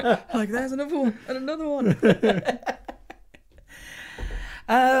there's another one and another one.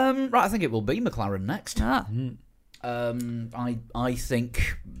 Right, I think it will be McLaren next. Ah, I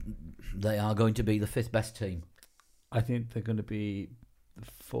think they are going to be the fifth best team. I think they're going to be the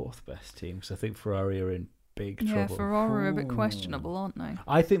fourth best team because I think Ferrari are in big yeah, trouble. Ferrari are a bit questionable, aren't they?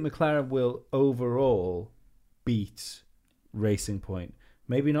 I think McLaren will overall beat Racing Point.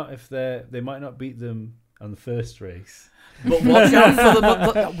 Maybe not if they might not beat them on the first race. But watch out for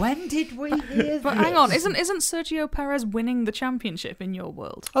the. When did we hear But this? hang on, isn't Sergio Perez winning the championship in your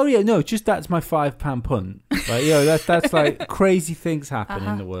world? Oh yeah, no, just that's my £5 punt. Like, that's like crazy things happen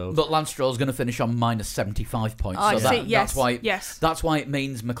in the world. But Lance Stroll's going to finish on minus 75 points. I so see. That's why. Yes. That's why it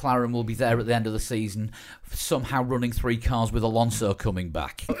means McLaren will be there at the end of the season, somehow running 3 cars with Alonso coming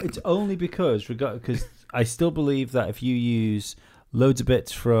back. It's only because I still believe that if you use loads of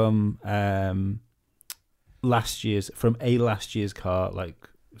bits from last year's car, like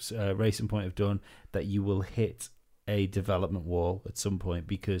Racing Point have done, that you will hit a development wall at some point,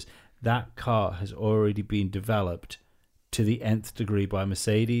 because that car has already been developed to the nth degree by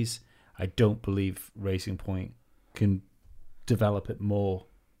Mercedes. I don't believe Racing Point can develop it more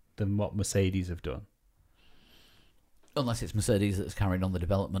than what Mercedes have done. Unless it's Mercedes that's carrying on the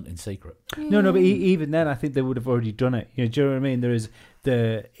development in secret. No, but even then, I think they would have already done it. Do you know what I mean? There is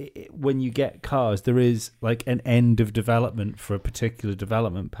when you get cars, there is like an end of development for a particular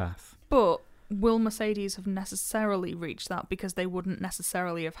development path. But will Mercedes have necessarily reached that, because they wouldn't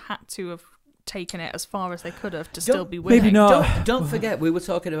necessarily have had to have taken it as far as they could have to still be winning? Maybe not. Don't forget, we were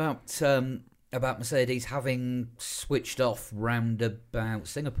talking about Mercedes having switched off round about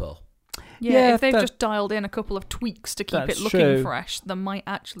Singapore. Yeah, if they've just dialed in a couple of tweaks to keep it looking true. fresh, there might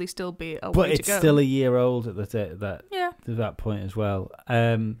actually still be a But way to it's go. still a year old at that point as well.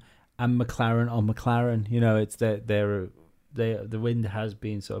 And McLaren, it's the wind has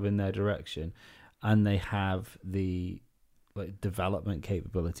been sort of in their direction, and they have the development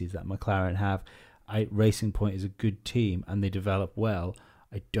capabilities that McLaren have. Racing Point is a good team and they develop well.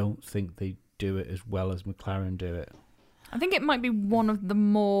 I don't think they do it as well as McLaren do it. I think it might be one of the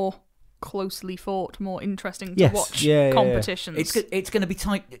more closely fought, more interesting to watch competitions. It's going to be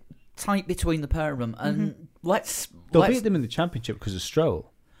tight between the pair of them, and they'll beat them in the championship because of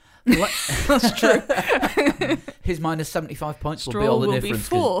Stroll. That's true. His minus 75 points Stroll will be all the will difference. be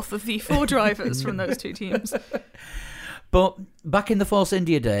fourth of the 4 drivers from those 2 teams. But back in the Force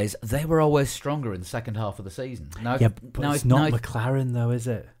India days, they were always stronger in the second half of the season. Now, but it's not McLaren though, is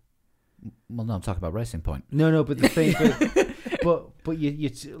it? Well, no, I'm talking about Racing Point. No, but the thing, but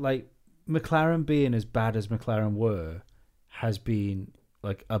you like McLaren being as bad as McLaren were has been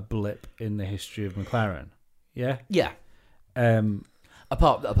like a blip in the history of McLaren. Yeah. Yeah.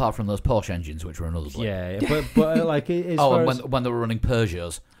 Apart from those Porsche engines, which were another blip. Yeah, but like as when they were running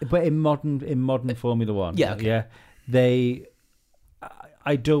Peugeots. But in modern Formula One, yeah,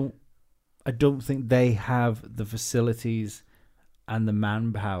 I don't think they have the facilities and the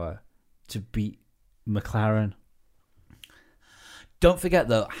manpower to beat McLaren. Don't forget,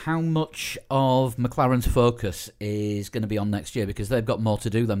 though, how much of McLaren's focus is going to be on next year, because they've got more to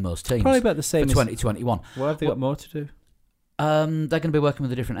do than most teams. Probably about the same for 2021. Why have they got more to do? They're going to be working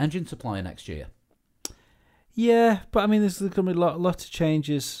with a different engine supplier next year. Yeah, but I mean, there's going to be lots of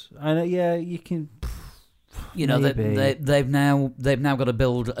changes. And you can. They've now got to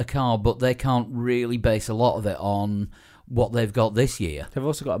build a car, but they can't really base a lot of it on what they've got this year. They've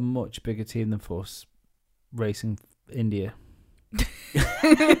also got a much bigger team than Force Racing India.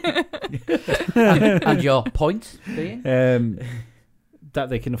 and your point being? That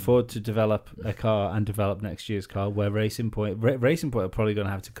they can afford to develop a car and develop next year's car, where Racing Point are probably going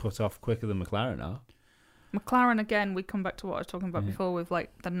to have to cut off quicker than McLaren are. McLaren, again, we come back to what I was talking about before with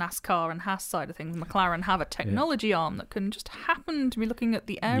like the NASCAR and Haas side of things. McLaren have a technology arm that can just happen to be looking at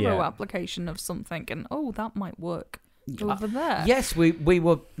the aero application of something, and that might work over there. Yes, we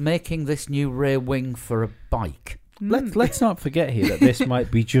were making this new rear wing for a bike. Let's not forget here that this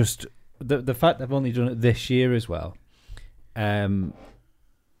might be just the fact they've only done it this year as well.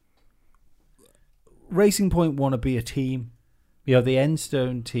 Racing Point want to be a team. The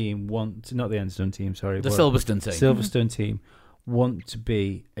Enstone team not the Enstone team, sorry. The Silverstone team. Silverstone team want to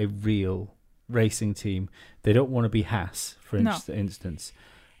be a real racing team. They don't want to be Haas, for instance.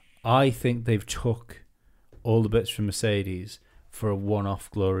 I think they've took all the bits from Mercedes for a one-off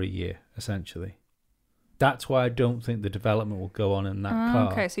glory year, essentially. That's why I don't think the development will go on in that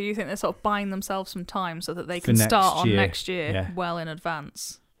car. Okay, so you think they're sort of buying themselves some time so that they can start on next year well in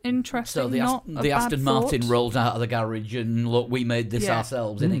advance. Interesting. So the Aston Martin rolls out of the garage and look, we made this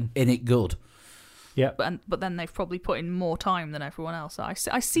ourselves. In it good. Yeah, but then they've probably put in more time than everyone else. I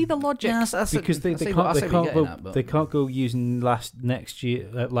see the logic. Because they can't go using last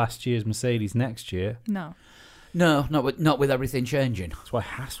year's Mercedes next year. No, not with everything changing. That's why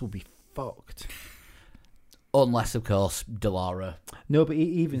Haas will be fucked. Unless, of course, Dallara. No, but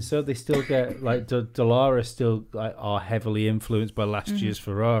even so, they still get like Dallara still are heavily influenced by last year's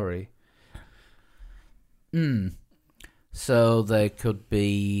Ferrari. So they could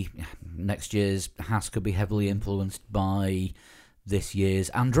be, next year's Haas could be heavily influenced by this year's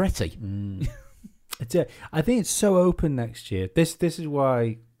Andretti. I think it's so open next year. This is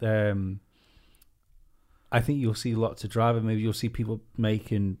why I think you'll see lots of drivers. Maybe you'll see people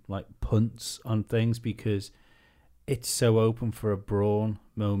making like punts on things because it's so open for a brawn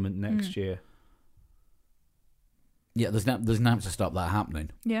moment next year. Yeah, there's now to stop that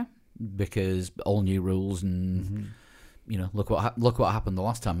happening. Yeah. Because all new rules and look what happened the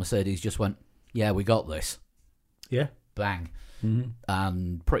last time. Mercedes just went, yeah, we got this. Yeah. Bang.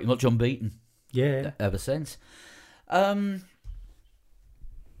 And pretty much unbeaten. Yeah. Ever since. But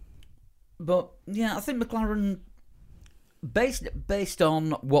yeah, I think McLaren, based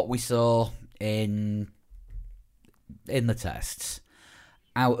on what we saw in the tests,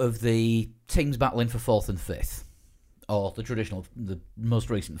 out of the teams battling for 4th and 5th, or the most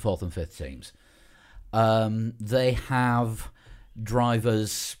recent 4th and 5th teams, they have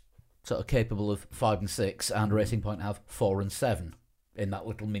drivers sort of capable of 5 and 6, and Racing Point have 4 and 7 in that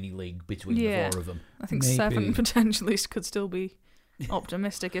little mini league between the four of them. I think Maybe. 7 potentially could still be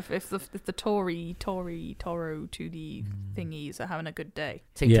optimistic if the Toro to the thingies are having a good day.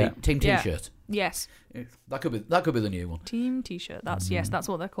 Team Yeah. T-shirt. Yes, That could be the new one. team T-shirt. That's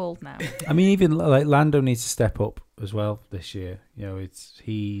what they're called now. I mean, even like Lando needs to step up as well this year. You know,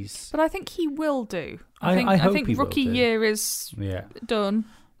 he's. But I think he will do. I hope think he will rookie do. year is done.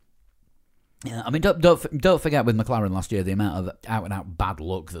 Yeah, I mean, don't forget with McLaren last year the amount of out and out bad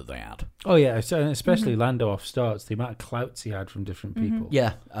luck that they had. Oh yeah, so especially Lando off starts, the amount of clouts he had from different people.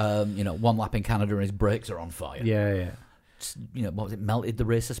 Yeah, one lap in Canada and his brakes are on fire. Yeah. What was it? Melted the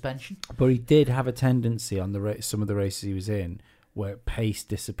rear suspension. But he did have a tendency on some of the races he was in where pace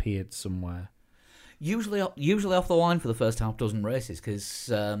disappeared somewhere. Usually off the line for the first half dozen races because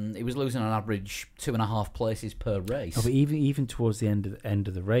he was losing on average 2.5 places per race. Oh, but even towards the end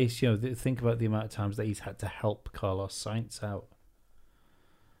of the race, think about the amount of times that he's had to help Carlos Sainz out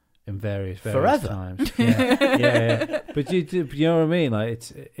in various Forever. times. Yeah. But you know what I mean? Like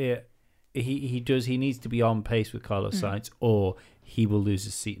he needs to be on pace with Carlos Sainz, or he will lose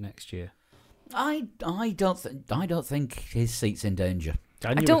his seat next year. I don't think his seat's in danger.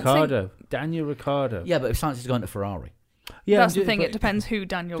 Daniel Ricciardo. Yeah, but if Sainz is going to Ferrari, That's the thing. It depends who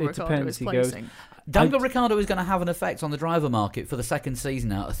Daniel Ricciardo is placing. Daniel Ricciardo is going to have an effect on the driver market for the second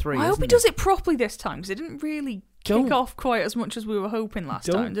season out of 3. I hope he does it properly this time because it didn't really kick off quite as much as we were hoping last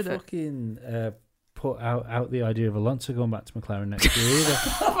time, did it? Don't fucking put out the idea of Alonso going back to McLaren next year either.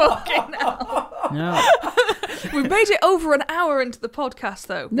 Fucking hell. No. We've made it over an hour into the podcast,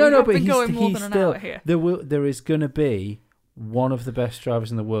 though. But been he's going more than an still, hour here. There is going to be one of the best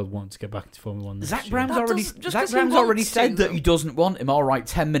drivers in the world wants to get back into Formula 1 Zach next Brown's year. already said that he doesn't want him. All right,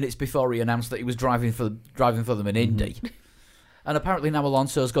 10 minutes before he announced that he was driving for them in Indy, and apparently now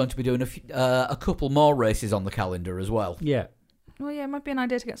Alonso's going to be doing a couple more races on the calendar as well. Yeah. Well, yeah, it might be an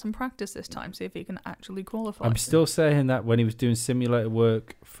idea to get some practice this time, see if he can actually qualify. I'm still saying that when he was doing simulator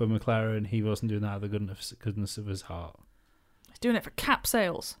work for McLaren, he wasn't doing that out of the goodness of his heart. He's doing it for cap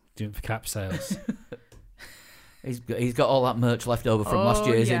sales. Doing it for cap sales. He's got all that merch left over from last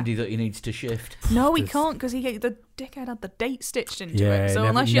year's Indy that he needs to shift. No, he can't because the dickhead had the date stitched into Yeah, it. So never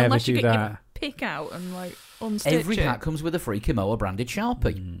unless you do get that. your pick out and like unstitch Every it. hat comes with a free Kimoa branded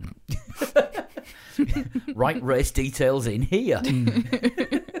Sharpie. Right race details in here.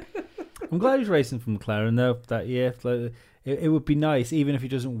 I'm glad he's racing for McLaren though that year. Like, it would be nice, even if he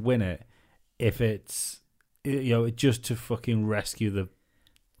doesn't win it, if it's just to fucking rescue the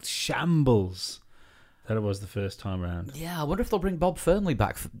shambles that it was the first time around. Yeah, I wonder if they'll bring Bob Fernley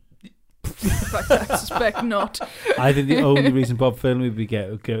back. I suspect not. I think the only reason Bob Fernley would be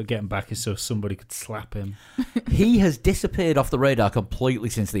getting back is so somebody could slap him. He has disappeared off the radar completely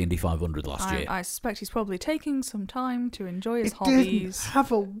since the Indy 500 last year. I suspect he's probably taking some time to enjoy his hobbies. Didn't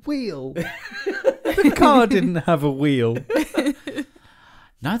have a wheel. The car didn't have a wheel.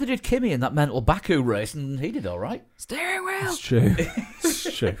 Neither did Kimi in that mental Baku race, and he did all right. Steering wheel. It's true.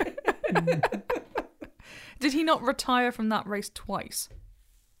 It's true. Did he not retire from that race twice?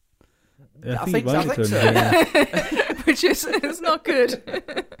 I think so. Yeah. Which is it's not good.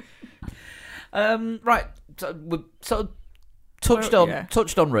 Right. So we sort of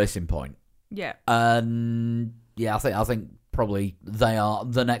touched on Racing Point. Yeah. And I think probably they are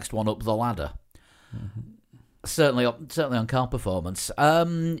the next one up the ladder. Mm-hmm. Certainly on car performance.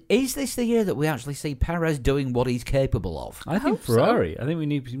 Is this the year that we actually see Perez doing what he's capable of? I think Ferrari. So. I think we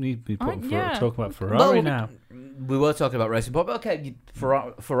need to be talking about Ferrari now. We were talking about Racing Point, but okay,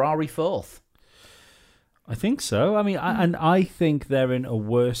 Ferrari fourth. I think so. I mean, I think they're in a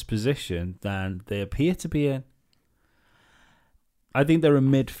worse position than they appear to be in. I think they're a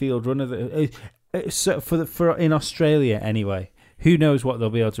midfield runner. So for in Australia anyway, who knows what they'll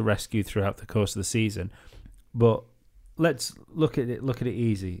be able to rescue throughout the course of the season? But let's look at it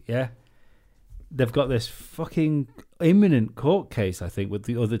easy. Yeah, they've got this fucking imminent court case, I think, with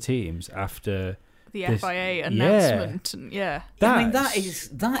the other teams after the this, FIA announcement. And I mean, that is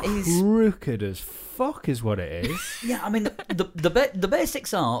crooked as fuck, is what it is. Yeah, I mean, the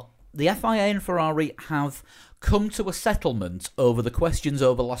basics are the FIA and Ferrari have come to a settlement over the questions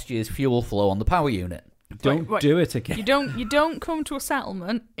over last year's fuel flow on the power unit. Don't do it again. You don't come to a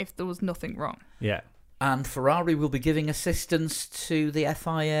settlement if there was nothing wrong. Yeah. And Ferrari will be giving assistance to the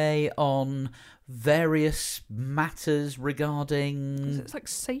FIA on various matters regarding... It's like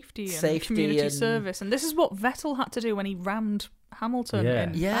safety and community service. And this is what Vettel had to do when he rammed Hamilton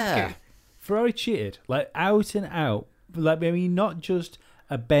in Baku. Ferrari cheated. Like, out and out. Like, I mean, not just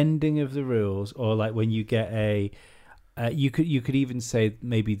a bending of the rules, or like when you get a... you could even say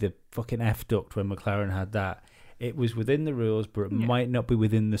maybe the fucking F duct when McLaren had that. It was within the rules, but it might not be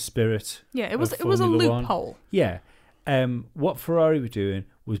within the spirit. Yeah, it was a loophole. Yeah. What Ferrari were doing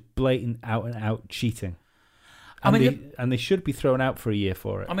was blatant out and out cheating. And they should be thrown out for a year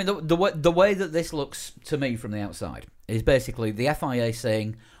for it. I mean, the way that this looks to me from the outside is basically the FIA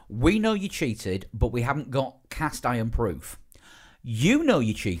saying, we know you cheated, but we haven't got cast iron proof. You know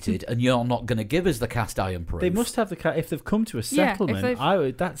you cheated, and you're not going to give us the cast iron proof. They must have if they've come to a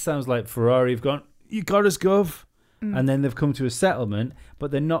settlement. That sounds like Ferrari have gone, you got us, Gov. And then they've come to a settlement,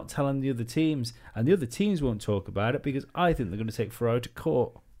 but they're not telling the other teams, and the other teams won't talk about it because I think they're going to take Ferrari to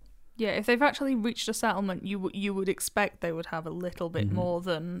court. Yeah, if they've actually reached a settlement, you would expect they would have a little bit more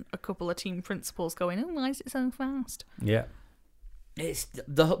than a couple of team principals going, oh, why is it so fast? Yeah. It's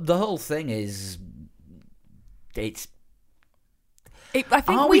the whole thing is... I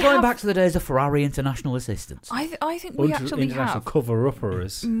think Are we going back to the days of Ferrari international assistance? I think we actually international have.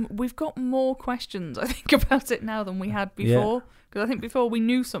 cover-uppers. We've got more questions, I think, about it now than we had before. Because I think before we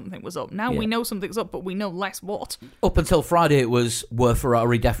knew something was up. Now we know something's up, but we know less what. Up until Friday, it was, were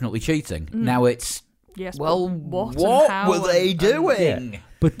Ferrari definitely cheating? Now it's, yes, well, what were they doing? Yeah.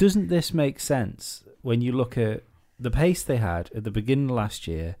 But doesn't this make sense when you look at the pace they had at the beginning of last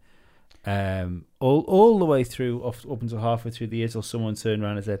year? All the way through, up until halfway through the year, till someone turned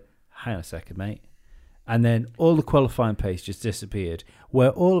around and said, hang on a second, mate. And then all the qualifying pace just disappeared,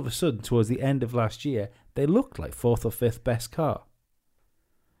 where all of a sudden, towards the end of last year, they looked like 4th or 5th best car.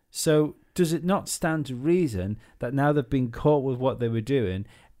 So does it not stand to reason that now they've been caught with what they were doing,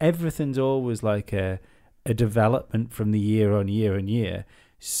 everything's always like a development from the year on year on year.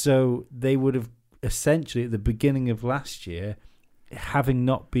 So they would have essentially, at the beginning of last year, having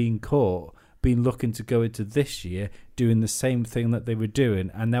not been caught, been looking to go into this year doing the same thing that they were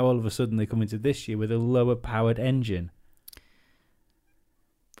doing, and now all of a sudden they come into this year with a lower powered engine.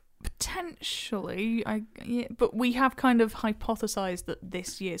 Potentially, but we have kind of hypothesized that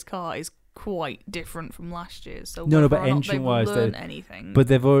this year's car is quite different from last year's. So no, but engine-wise, anything. But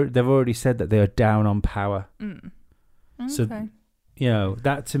they've already said that they are down on power. Okay. So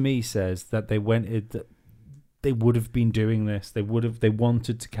that to me says that they they would have been doing this. They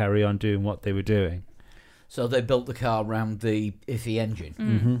wanted to carry on doing what they were doing. So they built the car around the iffy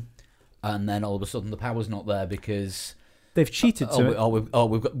engine, and then all of a sudden the power's not there because they've cheated.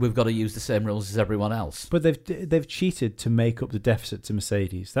 We've got to use the same rules as everyone else. But they've cheated to make up the deficit to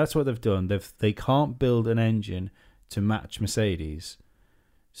Mercedes. That's what they've done. They can't build an engine to match Mercedes,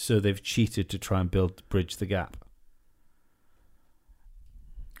 so they've cheated to try and bridge the gap.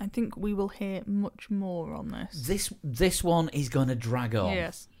 I think we will hear much more on this. This one is going to drag on.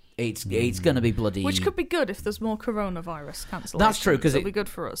 Yes. It's going to be bloody... Which could be good if there's more coronavirus cancellations. That's true, because it'll be good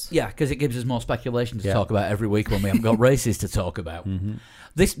for us. Yeah, because it gives us more speculation to talk about every week when we haven't got races to talk about.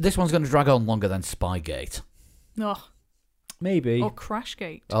 This one's going to drag on longer than Spygate. Oh. Maybe. Or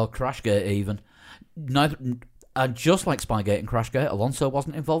Crashgate. Or Crashgate, even. And just like Spygate and Crashgate, Alonso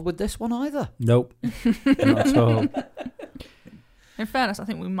wasn't involved with this one either. Nope. Not at all. In fairness, I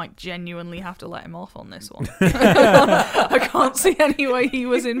think we might genuinely have to let him off on this one. I can't see any way he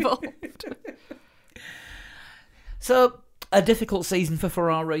was involved. So, a difficult season for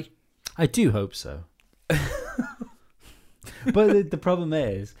Ferrari? I do hope so. But the problem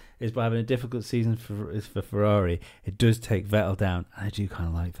is by having a difficult season for Ferrari, it does take Vettel down. And I do kind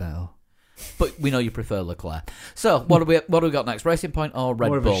of like Vettel. But we know you prefer Leclerc. So, what do we got next? Racing Point or Red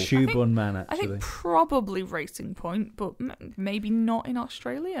Bull? More of a shoe-bun man, actually. I think probably Racing Point, but maybe not in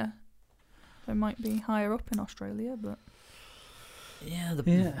Australia. They might be higher up in Australia, but... Yeah.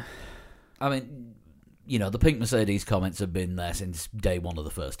 I mean, the pink Mercedes comments have been there since day one of the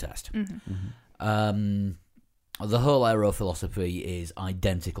first test. The whole aero philosophy is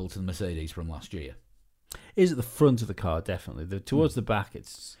identical to the Mercedes from last year. Is at the front of the car, definitely. Towards the back,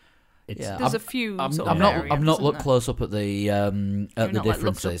 it's Yeah, There's a few I've sort of not variants, looked isn't there? close up at the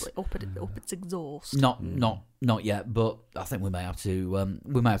differences. Up its exhaust. Not yet, but I think we may have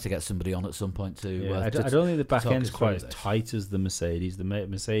to get somebody on at some point to. I don't think the back talk end's us quite as through this. tight as the Mercedes. The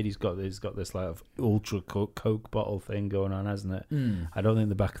Mercedes got this like ultra Coke bottle thing going on, hasn't it? I don't think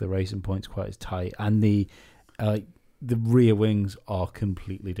the back of the Racing Point's quite as tight, and the rear wings are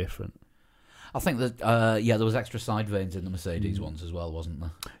completely different. I think that there was extra side vanes in the Mercedes ones as well, wasn't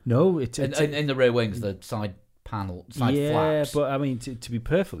there? No, it's in the rear wings, the side flaps. Yeah, but I mean, to be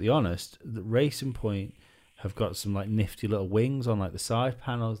perfectly honest, the Racing Point have got some like nifty little wings on like the side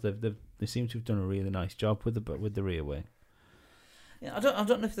panels. They seem to have done a really nice job with the rear wing. Yeah, I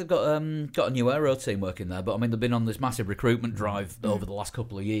don't know if they've got a new aero team working there, but I mean they've been on this massive recruitment drive over the last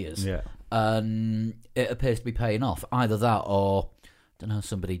couple of years, Yeah, and it appears to be paying off. Either that, or I don't know,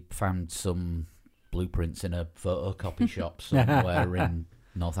 somebody found some blueprints in a photocopy shop somewhere in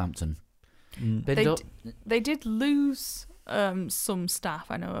Northampton. They did lose some staff.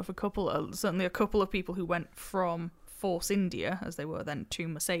 I know of certainly a couple of people who went from Force India, as they were then, to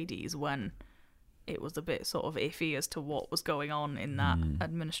Mercedes when it was a bit sort of iffy as to what was going on in that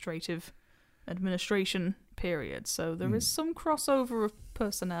administration period. So there is some crossover of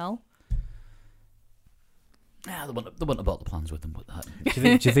personnel. Yeah, they wouldn't have bought the plans with them, but that. do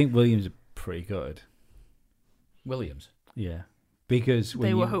you think Williams are pretty good? Williams. Yeah, because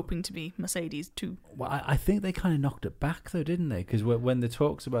They were hoping to be Mercedes too. Well, I think they kind of knocked it back, though, didn't they? Because when the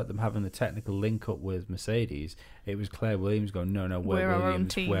talks about them having the technical link-up with Mercedes, it was Claire Williams going, no, We're our own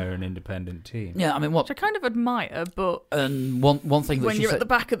Williams, team. we're an independent team. Yeah, I mean, Which I kind of admire, but and one thing that when she you're said, at the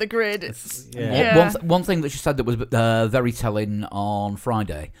back of the grid, it's... One thing that she said that was very telling on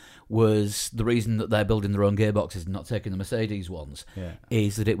Friday was the reason that they're building their own gearboxes and not taking the Mercedes ones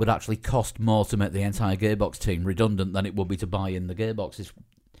is that it would actually cost more to make the entire gearbox team redundant than it would be to buy in the gearboxes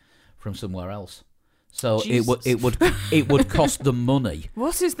from somewhere else. So it would cost them money.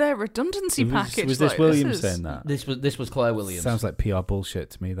 What is their redundancy package? Was this Williams saying that? This was Claire Williams. Sounds like PR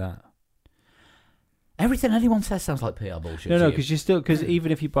bullshit to me, that. Everything anyone says sounds like PR bullshit. No, because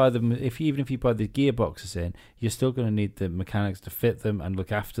even if you buy them, even if you buy the gearboxes in, you're still going to need the mechanics to fit them and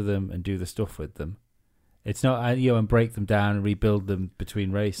look after them and do the stuff with them. It's not and break them down and rebuild them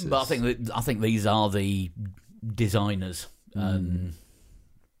between races. But I think these are the designers. I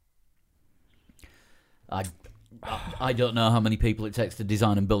don't know how many people it takes to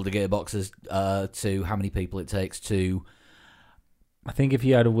design and build a gearboxes to how many people it takes to. I think if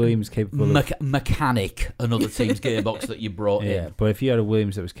you had a Williams capable of... mechanic another team's gearbox that you brought in. But if you had a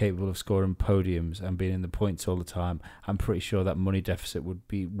Williams that was capable of scoring podiums and being in the points all the time, I'm pretty sure that money deficit would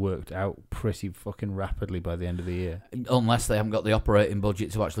be worked out pretty fucking rapidly by the end of the year. Unless they haven't got the operating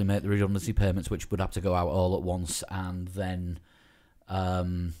budget to actually make the redundancy payments, which would have to go out all at once and then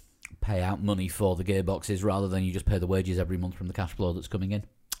pay out money for the gearboxes rather than you just pay the wages every month from the cash flow that's coming in.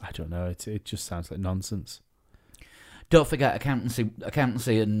 I don't know. It just sounds like nonsense. Don't forget,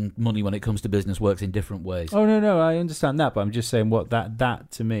 accountancy and money when it comes to business works in different ways. Oh, no, I understand that, but I'm just saying what that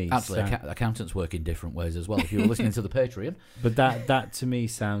to me... Actually, accountants work in different ways as well, if you were listening to the Patreon. But that to me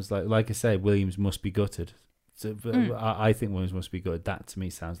sounds like I say, Williams must be gutted. So, I think Williams must be gutted. That to me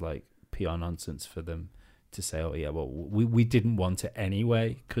sounds like PR nonsense for them to say, oh, yeah, well, we didn't want it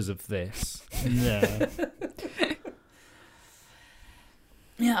anyway because of this. No.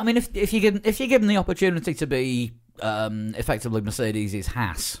 Yeah, I mean, if you give them the opportunity to be... effectively Mercedes'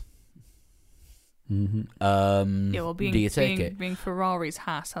 Haas. Well, do you take it? Being Ferrari's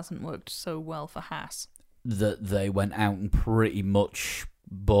Haas hasn't worked so well for Haas. That they went out and pretty much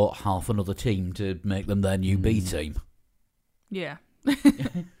bought half another team to make them their new B team. Yeah.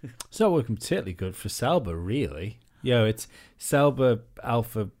 It's not working particularly good for Sauber, really. It's Sauber,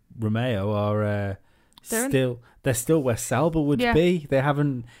 Alfa Romeo are they're still where Sauber would be. They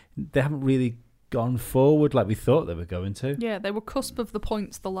haven't really gone forward like we thought they were going to. Yeah, they were cusp of the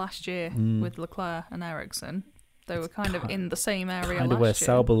points the last year with Leclerc and Ericsson. They were kind of in the same area kind of where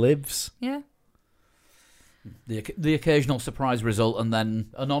Sauber lives. Yeah. The occasional surprise result and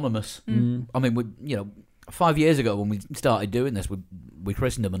then anonymous. I mean, 5 years ago when we started doing this, we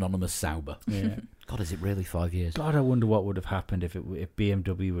christened them Anonymous Sauber. Yeah. God, is it really 5 years? God, I wonder what would have happened if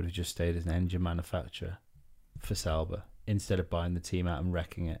BMW would have just stayed as an engine manufacturer for Sauber instead of buying the team out and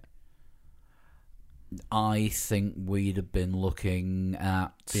wrecking it. I think we'd have been looking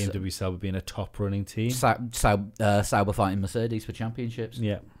at BMW Sauber being a top running team. Sauber fighting Mercedes for championships.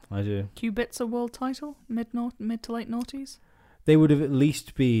 Yeah, I do. Kubica world title, mid to late noughties. They would have at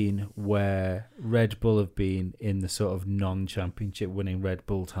least been where Red Bull have been in the sort of non-championship winning Red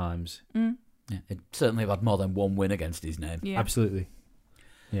Bull times. Mm. Yeah, it certainly have had more than one win against his name. Yeah. Absolutely.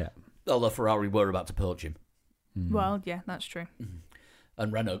 Yeah. Although Ferrari were about to poach him. Mm. Well, yeah, that's true.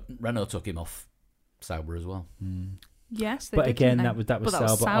 And Renault took him off Sauber as well. Mm. Yes, they But did, again, didn't they? that was But that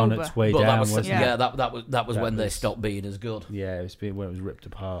was Sauber on Sauber. its way But down, that was, wasn't yeah. it? that was That when they was- stopped being as good. Yeah, it was when it was ripped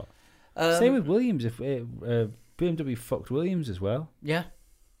apart. Um, Same with Williams. If BMW fucked Williams as well. Yeah.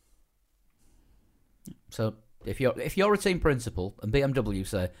 So if you're a team principal and BMW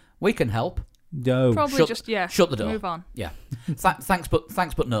say we can help, No. Probably just shut the door. Move on. thanks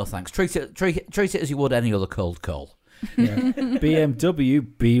but no thanks. Treat it as you would any other cold call. Yeah.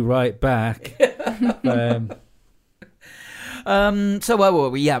 BMW, be right back. So where were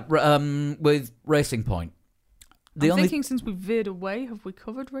we? Yeah, with Racing Point. I'm thinking since we veered away, have we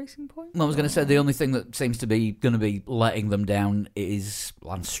covered Racing Point? I was going to say the only thing that seems to be going to be letting them down is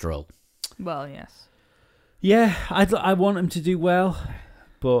Lance Stroll. Well, yes. Yeah, I want him to do well,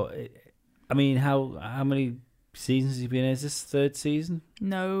 but I mean, how many seasons has he been in? Is this third season?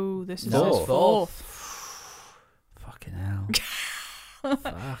 No, this is Fourth. his fourth. Fucking hell.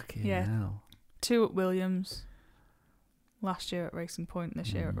 Fucking Yeah. hell. 2 at Williams. Last year at Racing Point,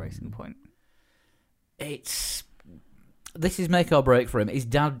 this year at Racing Point. This is make or break for him. His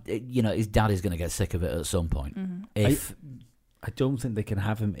dad is going to get sick of it at some point. Mm-hmm. If I don't think they can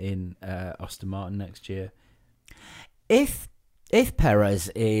have him in Aston Martin next year. if Perez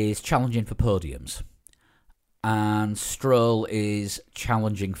is challenging for podiums and Stroll is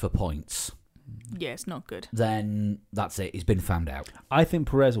challenging for points, Yeah, it's not good. then that's it. He's been found out. I think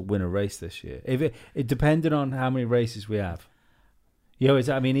Perez will win a race this year. If it depended on how many races we have.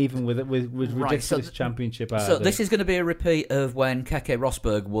 Even with Right, ridiculous so championship. So this is going to be a repeat of when Keke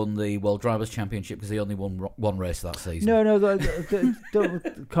Rosberg won the World Drivers' Championship because he only won one race that season. No,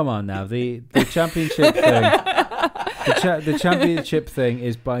 don't, come on now. The championship thing, the championship thing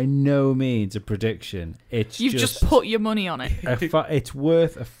is by no means a prediction. You've just put your money on it. It's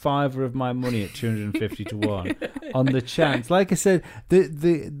worth a fiver of my money at 250 to 1 on the chance. Like I said,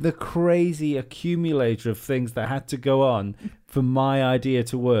 the crazy accumulator of things that had to go on for my idea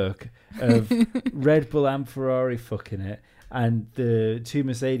to work of Red Bull and Ferrari fucking it and the 2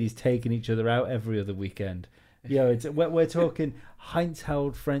 Mercedes taking each other out every other weekend. We're talking Heinz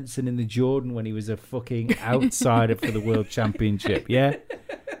Harald Frentzen in the Jordan when he was a fucking outsider for the World Championship. Yeah,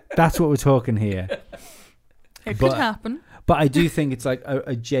 that's what we're talking here. It could happen. But I do think it's like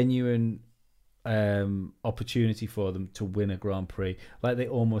a genuine opportunity for them to win a Grand Prix, like they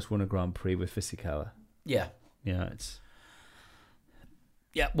almost won a Grand Prix with Fisichella. Yeah. It's.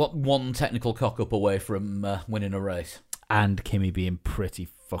 Yeah, one technical cock-up away from winning a race. And Kimi being pretty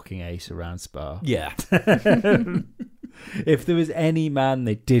fucking ace around Spa. Yeah. If there was any man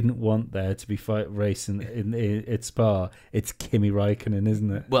they didn't want there to be racing at Spa, it's Kimi Räikkönen,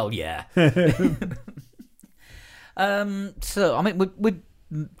 isn't it? Well, yeah. So, I mean, we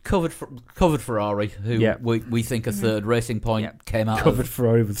covered Ferrari, who we think a third Racing Point came out covered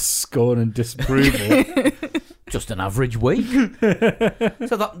Ferrari with scorn and disapproval. Just an average week.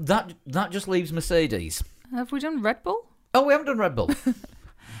 So that just leaves Mercedes. Have we done Red Bull? Oh, we haven't done Red Bull.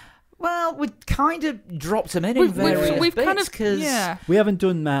 Well, we kind of dropped them in various we've bits kind of, because we haven't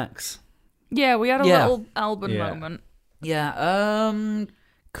done Max. Yeah, we had a little Albon moment. Yeah.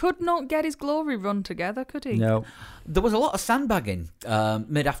 Could not get his glory run together, could he? No. There was a lot of sandbagging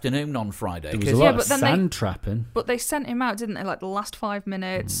mid-afternoon on Friday. There was a lot of sand trapping. But they sent him out, didn't they? Like the last 5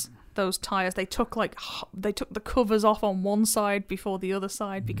 minutes, those tyres, they took the covers off on one side before the other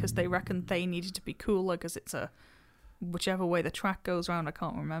side because they reckoned they needed to be cooler because it's whichever way the track goes round. I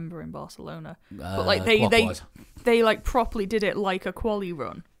can't remember in Barcelona, but like they like properly did it like a quali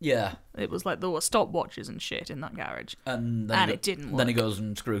run. Yeah, it was like there were stopwatches and shit in that garage, and it didn't work. Then he goes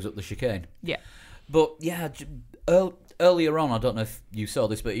and screws up the chicane. Yeah, but yeah, earlier on, I don't know if you saw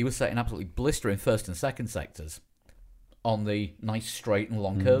this, but he was setting absolutely blistering first and second sectors on the nice straight and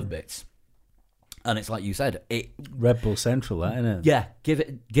long curve bits. And it's like you said, Red Bull Central, that isn't it? Yeah, give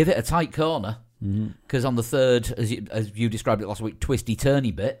it a tight corner. Because on the third, as you described it last week, twisty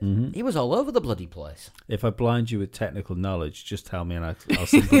turny bit, he was all over the bloody place. If I blind you with technical knowledge, just tell me and I'll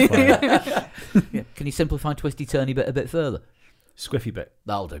simplify it. Yeah. Can you simplify twisty turny bit a bit further? Squiffy bit.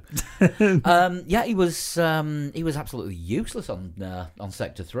 That'll do. Yeah, he was absolutely useless on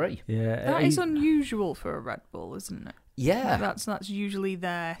sector 3. Yeah, that is unusual for a Red Bull, isn't it? Yeah, that's usually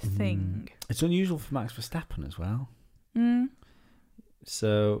their thing. It's unusual for Max Verstappen as well.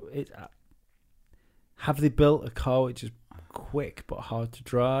 So have they built a car which is quick but hard to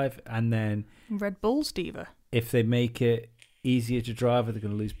drive, and then Red Bull's diva. If they make it easier to drive? Are they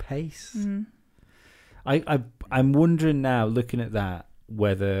going to lose pace? Mm. I'm wondering now, looking at that,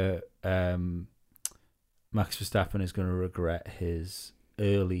 whether Max Verstappen is going to regret his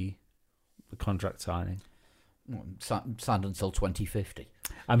early contract signing. Signed until 2050.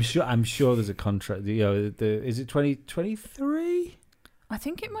 I'm sure there's a contract. Is it 2023? I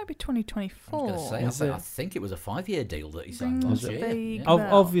think it might be I was 2024. going to say, I think it was a 5-year deal that he signed Rings last a year. vague Yeah. bell.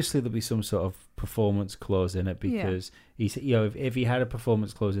 Obviously, there'll be some sort of performance clause in it because he said, if he had a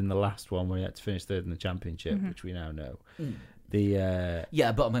performance clause in the last one where he had to finish third in the championship, which we now know,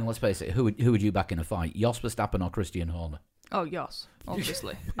 Yeah, but I mean, let's face it. Who would you back in a fight? Jos Verstappen or Christian Horner? Oh, yes,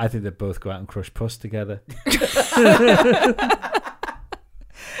 obviously. I think they both go out and crush puss together.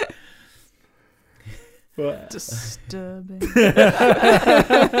 Disturbing.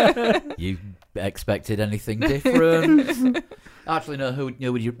 You expected anything different? Actually, no. Who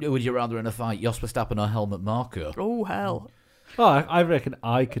would you rather in a fight? Jos Verstappen or Helmut Marko? Oh, hell. Oh, I reckon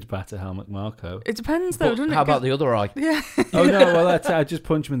I could batter Helmut Marko. It depends, though, But doesn't it? how about the other eye? Yeah. Oh no! Well, I just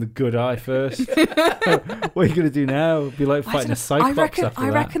punch him in the good eye first. What are you gonna do now? Be like fighting a cyclops after I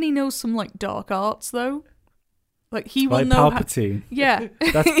that. reckon he knows some like dark arts though. Like he will Like know. Palpatine. Yeah,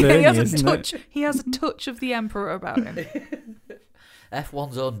 That's he Bernie, has a isn't touch. it? He has a touch of the Emperor about him.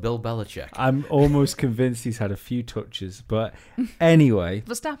 F1's own Bill Belichick. I'm almost convinced he's had a few touches, but anyway,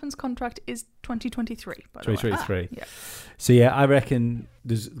 Verstappen's contract is 2023. By the way. 2023. Yeah. So yeah, I reckon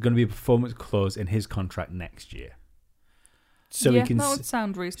there's going to be a performance clause in his contract next year, so yeah, we can that would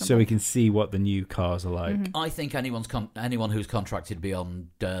sound reasonable. so we can see what the new cars are like. Mhm. I think anyone who's contracted beyond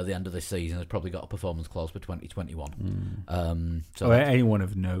the end of this season has probably got a performance clause for 2021. So Or that's- anyone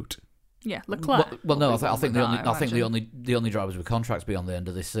of note. Yeah, Leclerc. well, no, will be I think one the with only that, I imagine. the only drivers with contracts beyond the end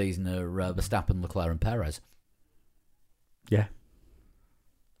of this season are Verstappen, Leclerc, and Perez. Yeah.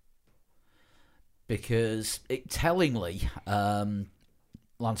 Because tellingly, Lance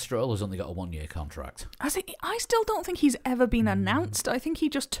Stroll has only got a 1-year contract. I still don't think he's ever been announced. I think he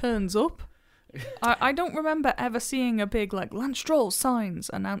just turns up. I don't remember ever seeing a big like Lance Stroll signs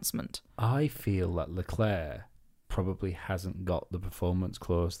announcement. I feel that Leclerc probably hasn't got the performance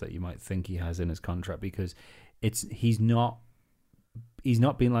clause that you might think he has in his contract because he's not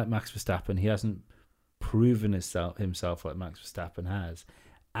been like Max Verstappen. He hasn't proven himself like Max Verstappen has,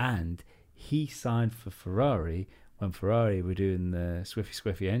 and he signed for Ferrari when Ferrari were doing the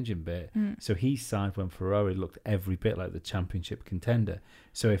squiffy engine bit. So he signed when Ferrari looked every bit like the championship contender.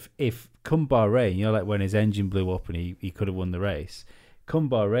 So if come Bahrain, like when his engine blew up and he could have won the race. Come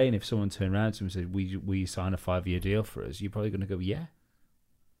Bahrain, if someone turned around to him and said, will you sign a 5-year deal for us? You're probably going to go, yeah.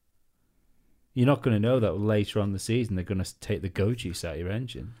 You're not going to know that later on in the season they're going to take the go juice out of your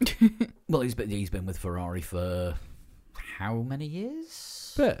engine. Well, he's been with Ferrari for how many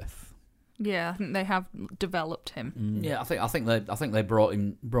years? Birth. Yeah, I think they have developed him. Yeah, I think they brought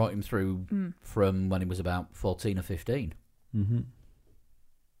him through from when he was about 14 or 15. Mm-hmm.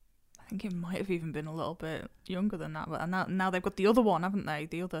 I think it might have even been a little bit younger than that. But now they've got the other one, haven't they?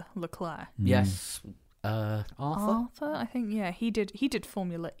 The other Leclerc. Yes, Arthur. Arthur, I think. Yeah, he did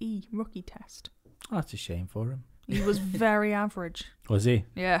Formula E rookie test. Oh, that's a shame for him. He was very average. Was he?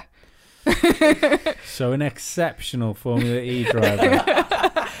 Yeah. So an exceptional Formula E driver.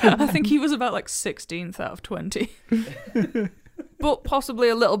 I think he was about like 16th out of 20. But possibly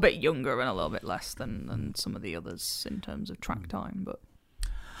a little bit younger and a little bit less than some of the others in terms of track time.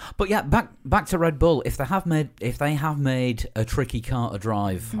 But yeah, back to Red Bull. If they have made a tricky car to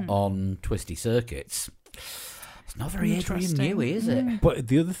drive on twisty circuits, it's not very Adrian Interesting. Newey, is it? But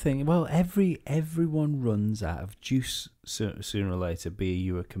the other thing, well, everyone runs out of juice sooner or later. Be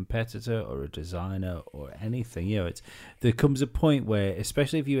you a competitor or a designer or anything, there comes a point where,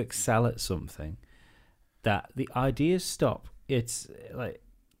 especially if you excel at something, that the ideas stop. It's like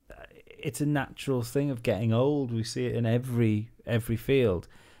it's a natural thing of getting old. We see it in every field.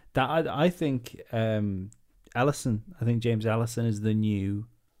 That I think Allison. I think James Allison is the new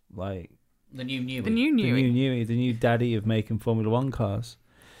The new Newey. the new daddy of making Formula One cars.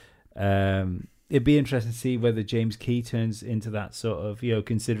 It'd be interesting to see whether James Key turns into that sort of,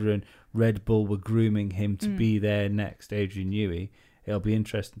 considering Red Bull were grooming him to be their next Adrian Newey. It'll be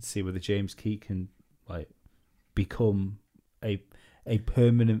interesting to see whether James Key can become a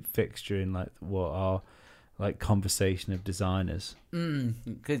permanent fixture in what are conversation of designers.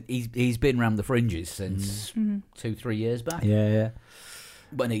 Because he's been around the fringes since 2-3 years back. Yeah.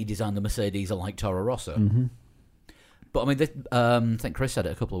 When he designed the Mercedes like Toro Rosso. Mm-hmm. But I mean, I think Chris said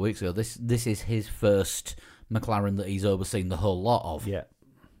it a couple of weeks ago. This is his first McLaren that he's overseen the whole lot of. Yeah.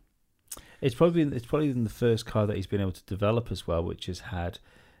 It's probably been the first car that he's been able to develop as well, which has had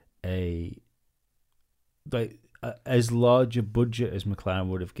as large a budget as McLaren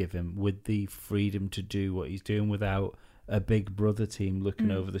would have given him, with the freedom to do what he's doing without a big brother team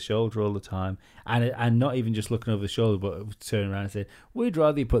looking over the shoulder all the time, and not even just looking over the shoulder, but turning around and saying, we'd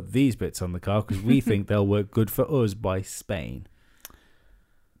rather you put these bits on the car because we think they'll work good for us by Spain.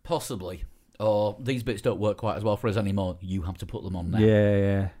 Possibly. Or these bits don't work quite as well for us anymore. You have to put them on now.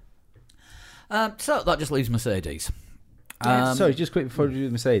 Yeah. So that just leaves Mercedes. Sorry, just quick before we do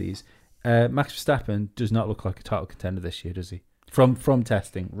Mercedes, Max Verstappen does not look like a title contender this year, does he? From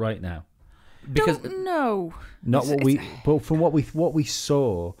testing right now. Because Don't know. Not but from what we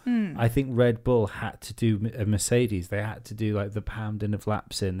saw, I think Red Bull had to do a Mercedes. They had to do like the pounding of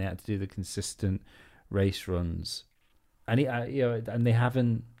laps in. They had to do the consistent race runs, and and they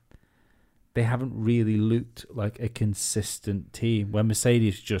haven't really looked like a consistent team. Where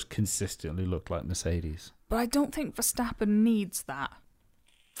Mercedes just consistently looked like Mercedes. But I don't think Verstappen needs that.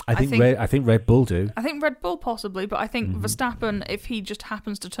 I think Red Bull do. I think Red Bull possibly, but I think Verstappen, if he just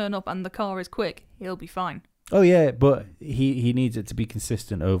happens to turn up and the car is quick, he'll be fine. Oh yeah, but he needs it to be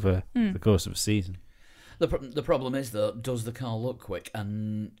consistent over the course of a season. the problem is though, does the car look quick?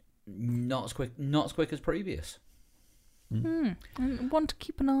 And not as quick as previous. One to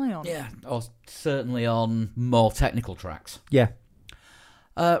keep an eye on. Yeah, or certainly on more technical tracks. Yeah.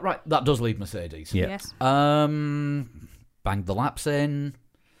 Right, that does leave Mercedes. Yeah. Yes. Banged the laps in.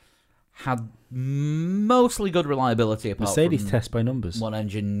 Had mostly good reliability apart Mercedes from test by numbers. one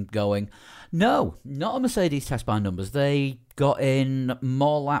engine going. No, not a Mercedes test by numbers. They got in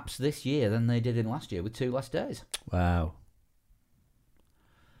more laps this year than they did in last year with 2 less days. Wow.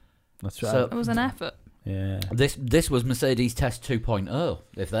 That's right. So It was an effort. Yeah. this was Mercedes test 2.0,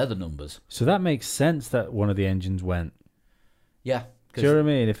 if they're the numbers. So that makes sense that one of the engines went. Yeah. Do you know what I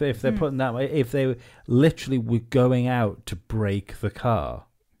mean? If they're putting that way, if they literally were going out to break the car.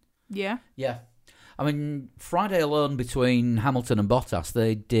 Yeah. Yeah. I mean, Friday alone between Hamilton and Bottas,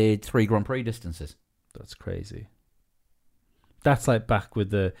 they did 3 Grand Prix distances. That's crazy. That's like back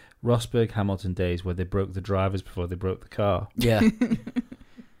with the Rosberg Hamilton days where they broke the drivers before they broke the car. Yeah.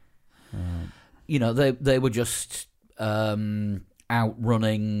 You know, they were just outrunning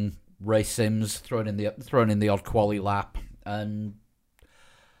race sims, throwing in the odd quali lap, and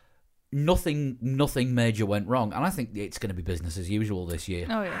nothing major went wrong. And I think it's going to be business as usual this year.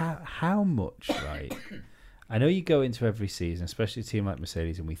 Oh yeah. How much, right? I know you go into every season, especially a team like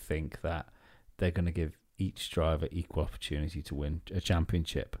Mercedes, and we think that they're going to give each driver equal opportunity to win a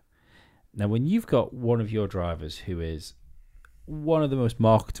championship. Now, when you've got one of your drivers who is one of the most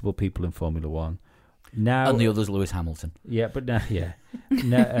marketable people in Formula One, now And the other's Lewis Hamilton. yeah, but now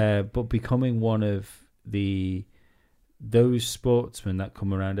but becoming one of those sportsmen that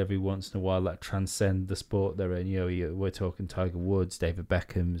come around every once in a while that transcend the sport they're in. We're talking Tiger Woods, David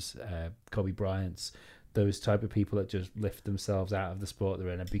Beckham's, Kobe Bryant's, those type of people that just lift themselves out of the sport they're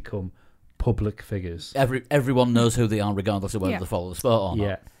in and become public figures. Everyone knows who they are, regardless of whether they follow the sport or not.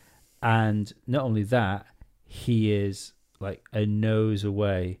 Yeah, and not only that, he is like a nose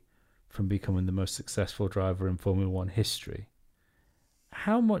away from becoming the most successful driver in Formula One history.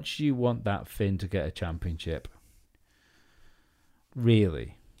 How much do you want that Finn to get a championship?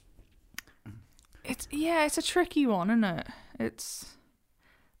 Really? It's a tricky one, isn't it?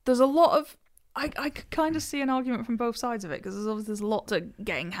 There's a lot of I could kind of see an argument from both sides of it, because there's a lot to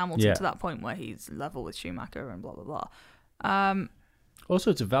getting Hamilton to that point where he's level with Schumacher and blah blah blah.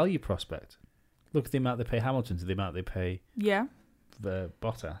 Also, it's a value prospect. Look at the amount they pay Hamilton to the amount they pay the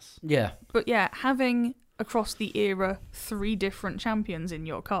Bottas. Yeah. But yeah, having across the era 3 different champions in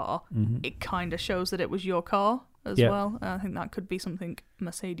your car, it kind of shows that it was your car as well. I think that could be something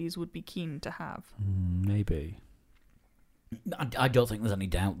Mercedes would be keen to have. Maybe. I don't think there's any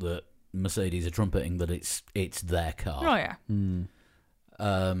doubt that Mercedes are trumpeting that it's their car. Oh yeah.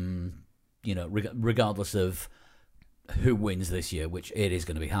 Regardless of who wins this year, which it is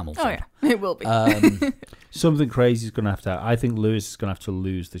going to be Hamilton. Oh yeah, it will be. Something crazy is going to have to happen. I think Lewis is going to have to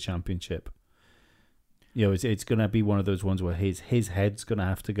lose the championship. It's going to be one of those ones where his head's going to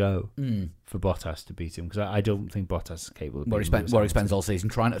have to go for Bottas to beat him, because I don't think Bottas is capable of beating Where he spends all season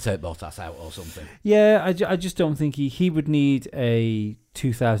trying to take Bottas out or something. Yeah, I just don't think he would need a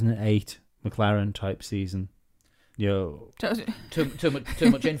 2008 McLaren type season. Too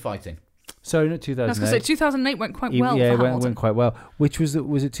much infighting. Sorry, not I was 2008. going to say 2008 went quite well for it Hamilton. went quite well. Which was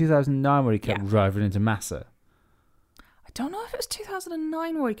it 2009 where he kept driving into Massa? I don't know if it was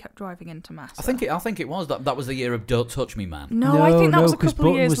 2009 where he kept driving into Massa. I think it was. That was the year of Don't Touch Me, Man. No, I think that was a because couple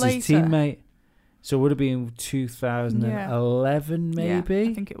of Button years was later. his teammate. So it would have been 2011, maybe? Yeah,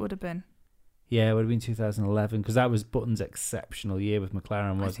 I think it would have been. Yeah, it would have been 2011, because that was Button's exceptional year with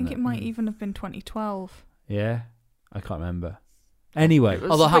McLaren, wasn't it? I think it might even have been 2012. Yeah, I can't remember. Anyway, It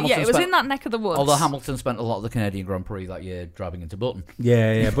was, Although but Hamilton yeah, it was spent- in that neck of the woods. Although Hamilton spent a lot of the Canadian Grand Prix that year driving into Button.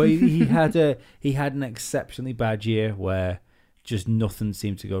 yeah, but he had an exceptionally bad year where just nothing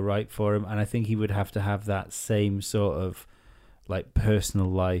seemed to go right for him, and I think he would have to have that same sort of like personal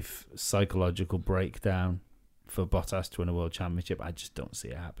life psychological breakdown for Bottas to win a world championship. I just don't see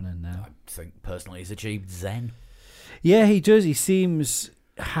it happening now. I think personally he's achieved zen. Yeah, he does. He seems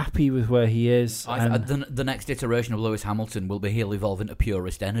happy with where he is. The next iteration of Lewis Hamilton will be he'll evolve into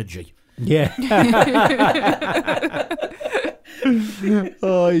purest energy. Yeah.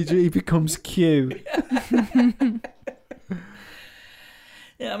 Oh, he becomes Q.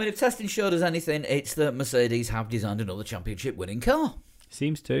 Yeah, I mean, if testing showed us anything, it's that Mercedes have designed another championship-winning car.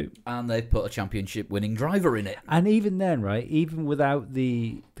 Seems to. And they've put a championship-winning driver in it. And even then, right, even without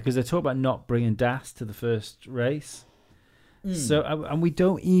because they talk about not bringing Das to the first race. So, and we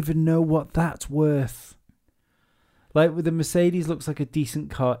don't even know what that's worth. Like, with the Mercedes looks like a decent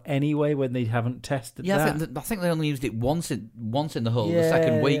car anyway when they haven't tested that. I think they only used it once in the whole the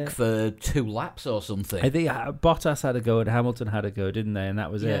second week for 2 laps or something. I think Bottas had a go and Hamilton had a go, didn't they? And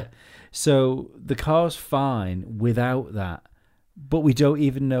that was it. So the car's fine without that. But we don't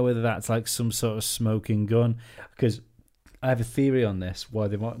even know whether that's like some sort of smoking gun. Because I have a theory on this, why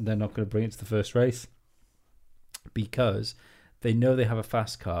they're not going to bring it to the first race. Because they know they have a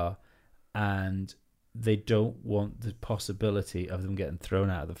fast car and they don't want the possibility of them getting thrown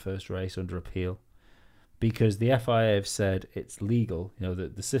out of the first race under appeal. Because the FIA have said it's legal,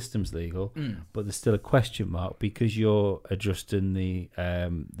 that the system's legal, but there's still a question mark because you're adjusting the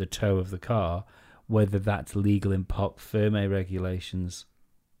toe of the car, whether that's legal in parc fermé regulations.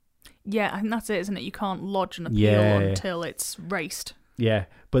 Yeah, I think that's it, isn't it? You can't lodge an appeal until it's raced. Yeah,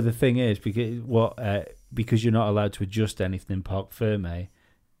 but the thing is, because you're not allowed to adjust anything in parc fermé,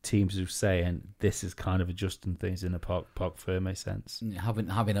 teams are saying this is kind of adjusting things in a parc fermé sense.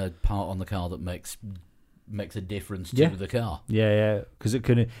 Having a part on the car that makes a difference to the car. Yeah, because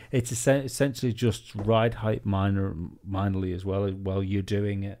it's essentially just ride height minorly as well while you're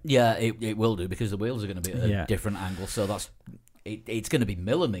doing it. Yeah, it will do because the wheels are going to be at a different angle, so it's going to be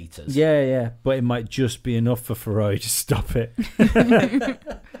millimeters. Yeah, but it might just be enough for Ferrari to stop it.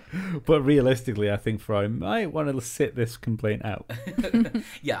 But realistically, I think Ferrari might want to sit this complaint out.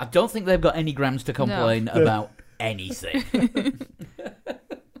 Yeah, I don't think they've got any grounds to complain about anything.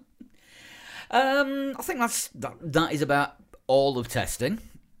 I think that is about all of testing.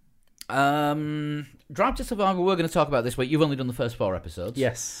 Drive to Survive, we're going to talk about this week. You've only done the first 4 episodes.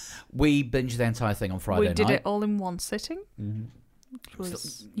 Yes. We binged the entire thing on Friday night. We did it all in one sitting. Mm-hmm. Which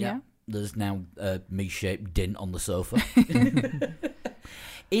was, There's now a me-shaped dint on the sofa.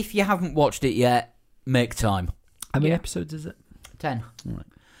 If you haven't watched it yet, make time. How many episodes is it? 10. All right.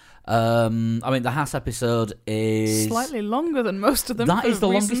 I mean, the Haas episode is slightly longer than most of them. That is the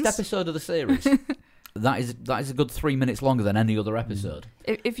reasons. longest episode of the series. That is a good 3 minutes longer than any other episode.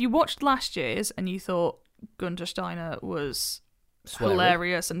 If you watched last year's and you thought Gunter Steiner was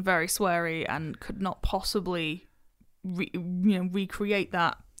hilarious and very sweary and could not possibly recreate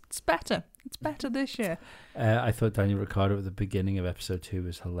that, it's better. It's better this year. I thought Daniel Ricciardo at the beginning of episode 2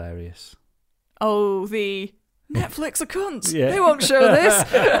 was hilarious. Oh, the Netflix are cunts. Yeah. They won't show this.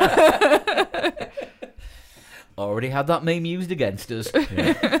 Already had that meme used against us.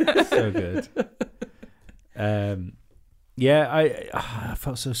 Yeah. So good. I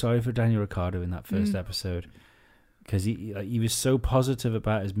felt so sorry for Daniel Ricciardo in that first episode because he was so positive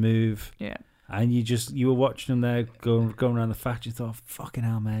about his move. Yeah. And you were watching him there going around the factory and thought, fucking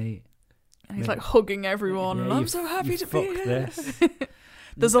hell, mate. And he's like hugging everyone, and I'm so happy to be here. This.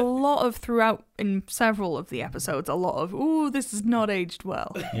 There's a lot of throughout in several of the episodes, a lot of, ooh, this is not aged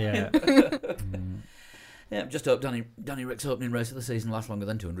well. Yeah. Yeah, just hope Danny Rick's opening race of the season lasts longer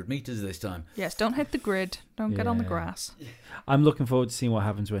than 200 metres this time. Yes, don't hit the grid. Don't get on the grass. I'm looking forward to seeing what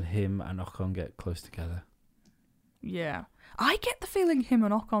happens when him and Ocon get close together. Yeah. I get the feeling him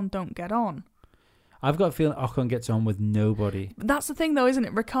and Ocon don't get on. I've got a feeling Ocon gets on with nobody. That's the thing, though, isn't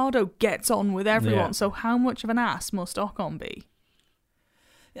it? Ricardo gets on with everyone, Yeah. so how much of an ass must Ocon be?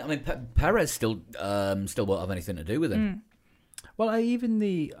 Yeah, I mean, Perez still won't have anything to do with him. Well, I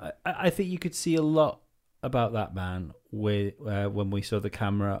think you could see a lot about that man with when we saw the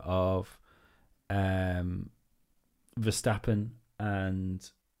camera of Verstappen and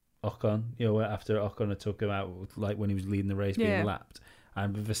Ocon. After Ocon had took him out, like when he was leading the race, being lapped,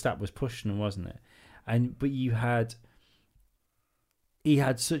 and Verstappen was pushing him, wasn't it? But he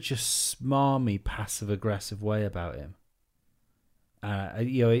had such a smarmy, passive aggressive way about him.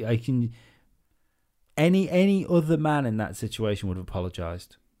 I can. Any other man in that situation would have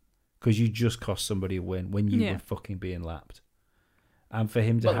apologised. because you just cost somebody a win when you were fucking being lapped. And for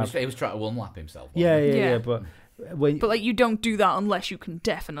him to Well, have... he was trying to one-lap himself. Yeah, wasn't he? yeah, but... But like, you don't do that unless you can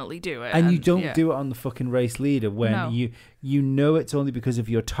definitely do it. And you don't do it on the fucking race leader when No. you know it's only because of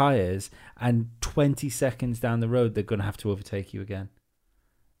your tyres, and 20 seconds down the road they're going to have to overtake you again.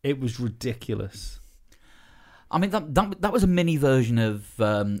 It was ridiculous. I mean, that was a mini version of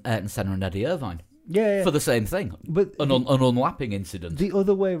Ayrton Senna and Eddie Irvine Yeah, for the same thing, but an unlapping incident. the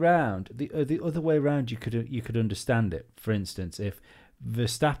other way round, the other way round, you could understand it. For instance, if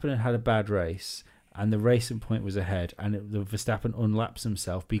Verstappen had a bad race and the racing point was ahead, and the Verstappen unlaps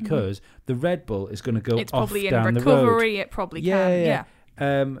himself because the Red Bull is going to go It's off probably in down the road. recovery. It probably can.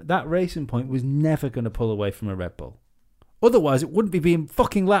 Yeah. That racing point was never going to pull away from a Red Bull. Otherwise, it wouldn't be being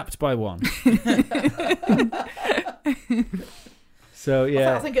fucking lapped by one. So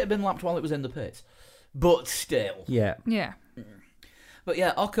yeah, I think it had been lapped while it was in the pits, but still. yeah. Yeah. But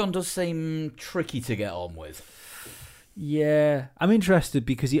yeah, Ocon does seem tricky to get on with. Yeah, I'm interested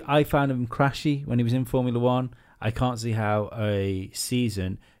because I found him crashy when he was in Formula One. I can't see how a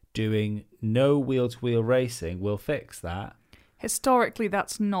season doing no wheel-to-wheel racing will fix that. Historically,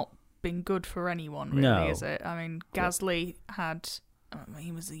 that's not been good for anyone, really, No. is it? I mean, Gasly had...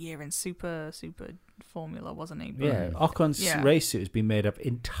 he was a year in super Formula, wasn't he? But, Yeah, Ocon's Yeah. race suit has been made up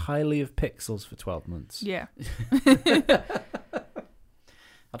entirely of pixels for 12 months. Yeah.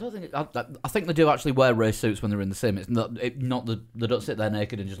 I don't think. I think they do actually wear race suits when they're in the sim. It's not they don't sit there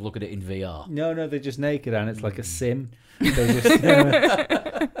naked and just look at it in VR. No, they're just naked and it's like a sim. They're just,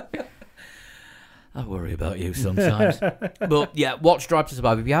 I worry about you sometimes. But yeah, watch Drive to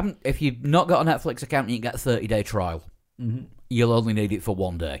Survive. If you've not got a Netflix account, you can get a 30-day trial. Mhm. You'll only need it for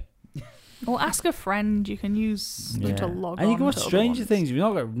one day. Or ask a friend. You can use them to log on. And you can watch to other Stranger ones. Things. If you've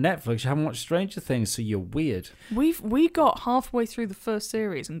not got Netflix, you haven't watched Stranger Things, so you're weird. We got halfway through the first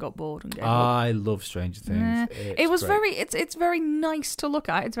series and got bored and gave up. I love Stranger Things. Nah. It's It was great. it's very nice to look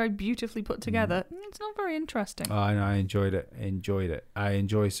at. It's very beautifully put together. It's not very interesting. Oh, I know, I enjoyed it. I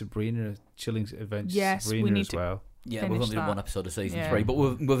enjoy Sabrina, Chilling Adventures. Yes, Sabrina we need as to well. Yeah, Finish we've only done that. one episode of season Yeah. 3, but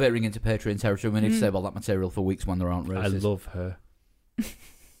we're veering into Patreon territory. We need to save all that material for weeks when there aren't I races. love her.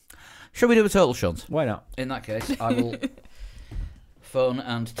 Shall we do a total shunt? Why not? In that case, I will phone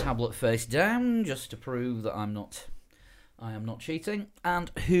and tablet face down just to prove that I am not cheating.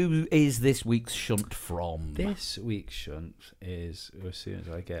 And who is this week's shunt from? This week's shunt is, as soon as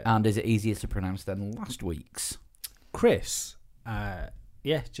I get... And is it easier to pronounce than last week's? Chris. Yeah,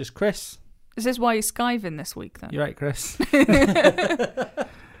 just Chris. Is this why you're skiving this week then? You're right, Chris.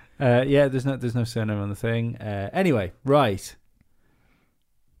 Yeah, there's no surname on the thing. Anyway, right.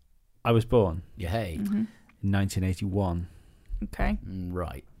 I was born Yeah, hey. Mhm. in 1981, Okay.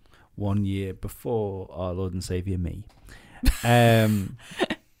 Right. 1 year before our Lord and Saviour me. I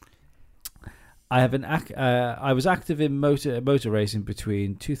have I was active in motor racing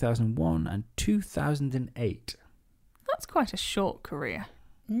between 2001 and 2008. That's quite a short career.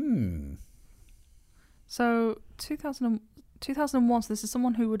 Hmm. So 2001, so this is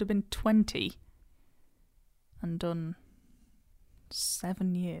someone who would have been 20 and done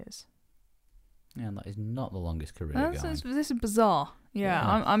 7 years. Yeah, that is not the longest career This going. is bizarre. Yeah,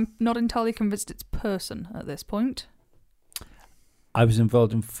 Yeah. I'm not entirely convinced it's person at this point. I was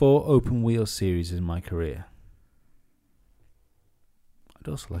involved in 4 open wheel series in my career. I'd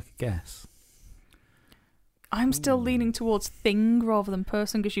also like a guess. I'm still leaning towards thing rather than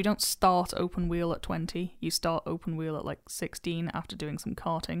person because you don't start open wheel at 20. You start open wheel at like 16 after doing some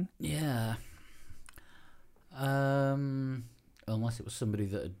karting. Yeah. Unless it was somebody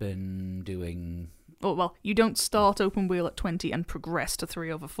that had been doing... Oh, well, you don't start open wheel at 20 and progress to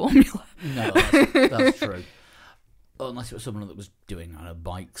 3/over Formula. No, that's true. Unless it was someone that was doing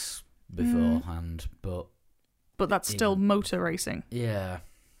bikes beforehand, but... But that's still motor racing. Yeah.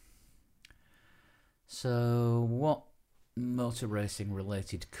 So, what motor racing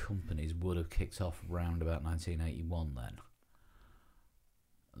related companies would have kicked off around about 1981 then?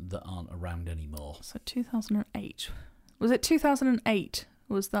 That aren't around anymore. So 2008. Was it 2008?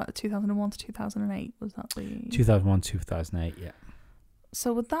 Was that 2001 to 2008? Was that the... 2001, 2008, yeah.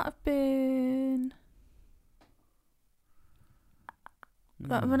 So would that have been...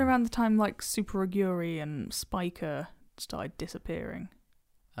 That have been around the time like Super Aguri and Spiker started disappearing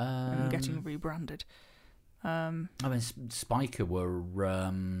and getting rebranded. I mean, Spiker were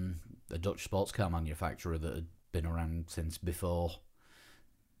a Dutch sports car manufacturer that had been around since before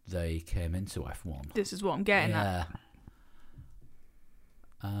they came into F1. This is what I'm getting at.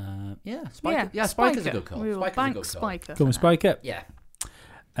 Spiker. Yeah, Spiker's a good call. We will Spiker's bank a good call. Spiker. Go on, Spike it.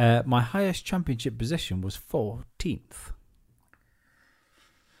 Yeah. My highest championship position was 14th.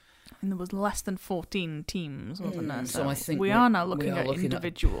 And there was less than 14 teams, wasn't there? So I think we are now looking we are at looking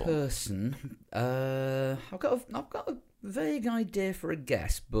individual. At a person. I've got a vague idea for a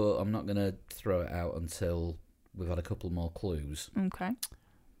guess, but I'm not going to throw it out until we've had a couple more clues. Okay.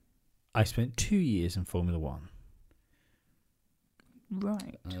 I spent 2 years in Formula One.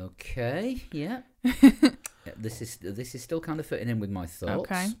 Right. Okay. Yeah. Yeah, this is still kind of fitting in with my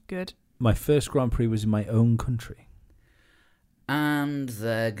thoughts. Okay, good. My first Grand Prix was in my own country. And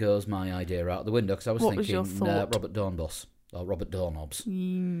there goes my idea out the window because I was What was thinking your thought? Robert Dornbos or Robert Dornobs,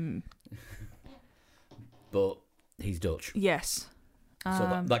 but he's Dutch, Yes.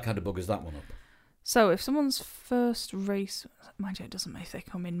 so that kind of buggers that one up. So if someone's first race, mind you, it doesn't matter if they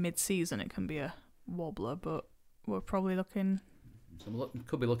come in mid-season, it can be a wobbler, but we're probably looking... So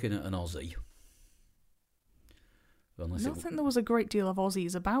could be looking at an Aussie. I Unless don't think there was a great deal of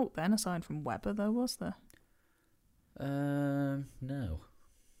Aussies about then, aside from Webber, though, was there? No.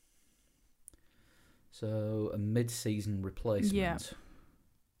 So a mid-season replacement. Yeah.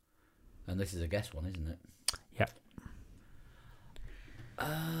 And this is a guess one, isn't it? Yeah.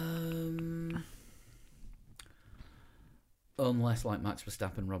 Unless, like Max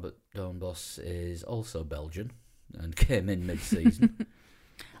Verstappen, Robert Dornbos is also Belgian and came in mid-season.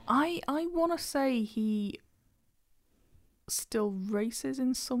 I want to say he still races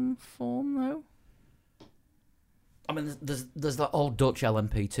in some form, though. I mean, there's that old Dutch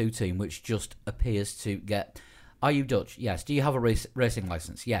LMP2 team which just appears to get... Are you Dutch? Yes. Do you have a racing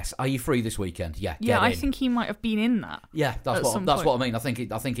license? Yes. Are you free this weekend? Yeah. Yeah, get I in. think he might have been in that. Yeah, that's at what some that's point. what I mean.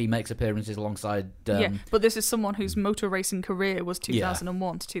 I think he makes appearances alongside. Yeah, but this is someone whose motor racing career was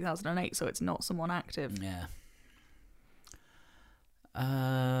 2001 to 2008, so it's not someone active. Yeah.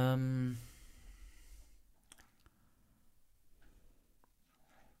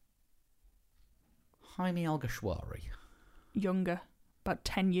 Jaime Alguersuari. Younger, about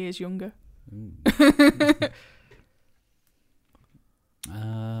 10 years younger.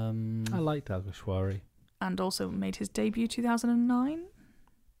 I liked Alguersuari. And also made his debut 2009.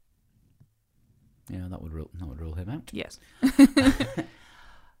 Yeah, that would rule him out. Yes.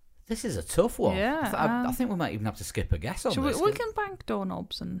 This is a tough one. Yeah, I think we might even have to skip a guess on this. We can bank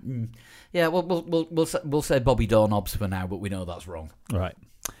doorknobs and... Yeah, we'll say Bobby Doorknobs for now, but we know that's wrong. Right.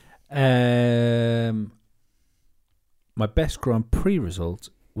 My best Grand Prix result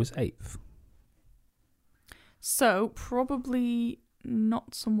was 8th. So, probably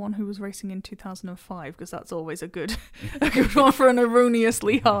not someone who was racing in 2005, because that's always a good one for an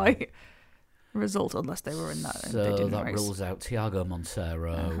erroneously high result, unless they were in that. So they didn't that race. rules out Tiago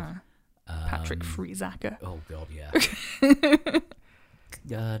Montero. Patrick Friesacker. Oh, God, yeah.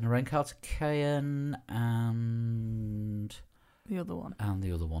 Narain Carter-Cayen and... The other one. And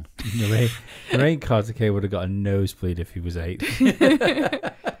the other one. Narain Carter would have got a nosebleed if he was 8.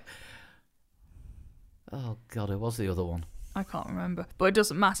 Oh, God, who was the other one? I can't remember. But it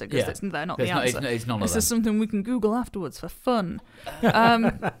doesn't matter, because they're not the answer. It's none of This them. is something we can Google afterwards for fun.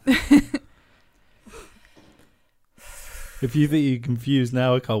 If you think you're confused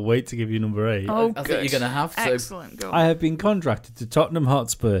now, I can't wait to give you number 8. Oh, I think good. you're going to have to. Excellent. Go on. I have been contracted to Tottenham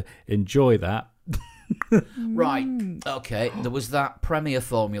Hotspur. Enjoy that. Right. Okay. There was that Premier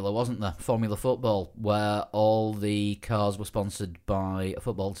Formula, wasn't there? Formula Football, where all the cars were sponsored by a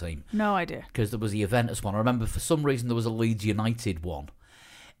football team. No idea. Because there was the Juventus one. I remember for some reason there was a Leeds United one.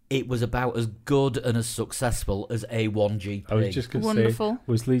 It was about as good and as successful as A1GP. I was just going to say, Wonderful.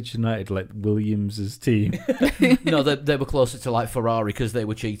 was Leeds United like Williams' team? No, they were closer to like Ferrari because they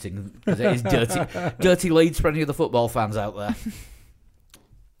were cheating. Because it is dirty Leeds for any of the football fans out there.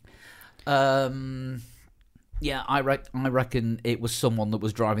 Yeah, I reckon it was someone that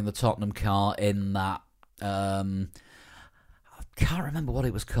was driving the Tottenham car in that. I can't remember what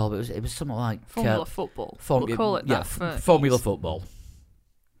it was called. But it was something like Formula Football. We'll call it that for Formula ease. Football.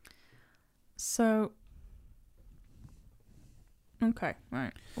 So, okay,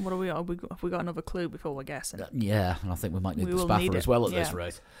 right. What are we? Have we got another clue before we're guessing? Yeah, and I think we might need We the will Spaffer need as it, well at this yeah.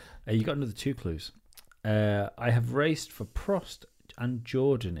 rate. You got another 2 clues. I have raced for Prost and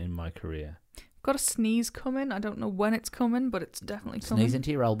Jordan in my career. Got a sneeze coming. I don't know when it's coming, but it's definitely coming. Sneeze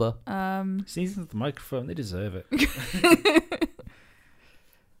into your elbow. Sneeze into the microphone, they deserve it.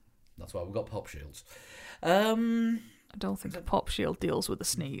 That's why we've got pop shields. I don't think the Pop Shield deals with a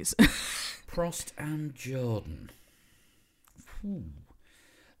sneeze. Prost and Jordan.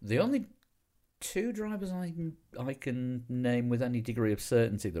 The only 2 drivers I can name with any degree of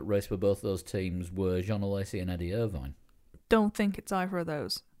certainty that raced for both those teams were Jean Alesi and Eddie Irvine. Don't think it's either of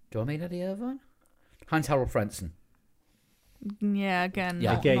those. Do I mean Eddie Irvine? Heinz-Harald Frentzen. Yeah, again,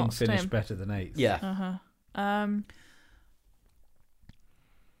 Yeah. not, Again, not finished him. better than 8th. Yeah. Uh-huh.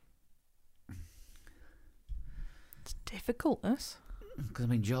 difficult, this. Because, I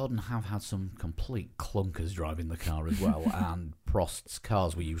mean, Jordan have had some complete clunkers driving the car as well, and Prost's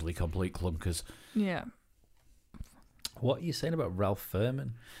cars were usually complete clunkers. Yeah. What are you saying about Ralph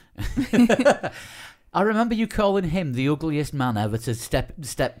Furman? I remember you calling him the ugliest man ever to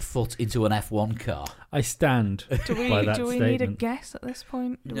step foot into an F1 car. I stand Do we by that do we statement. need a guess at this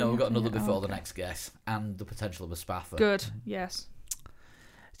point? Do No, we we've got have to- another before oh, the okay. next guess, and the potential of a spaffer. Good. Yes.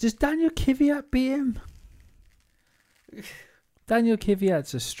 Does Daniel Kvyat beat him? Daniel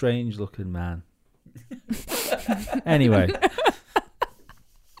Kvyat's a strange-looking man. Anyway.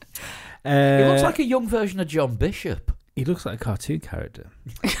 He looks like a young version of John Bishop. He looks like a cartoon character.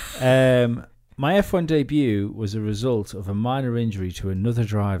 My F1 debut was a result of a minor injury to another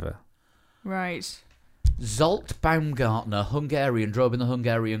driver. Right. Zsolt Baumgartner, Hungarian, drove in the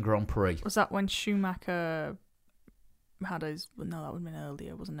Hungarian Grand Prix. Was that when Schumacher had his... No, that would have been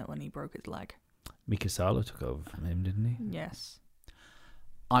earlier, wasn't it, when he broke his leg? Mika Salo took over from him, didn't he? Yes.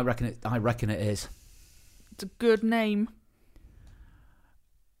 I reckon it is. It's a good name.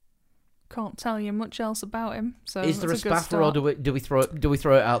 Can't tell you much else about him. So Is there a that's good spaffer, or start. do we throw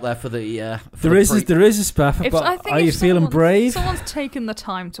it out there for the? There is a spaffer, If- but I think are if you feeling someone- brave? Someone's taken the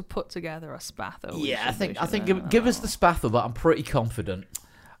time to put together a spather. we Yeah, should- I we think should, give us the spaffer, but I'm pretty confident.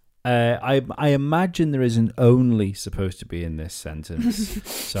 I imagine there isn't only supposed to be in this sentence,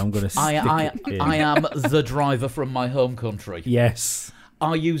 so I'm going to stick it in. I am the driver from my home country. Yes,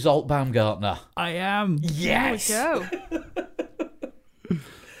 Are you Zsolt Baumgartner? I am. Yes. There we go.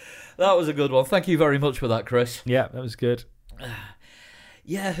 That was a good one. Thank you very much for that, Chris. Yeah, that was good.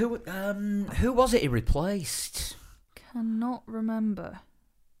 Yeah, who was it he replaced? Cannot remember.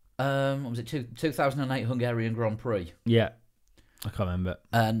 What was it 2008 Hungarian Grand Prix? Yeah, I can't remember.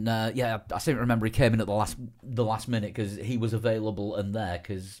 And yeah, I seem to remember he came in at the last minute because he was available and there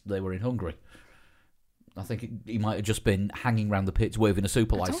because they were in Hungary. I think he might have just been hanging around the pits waving a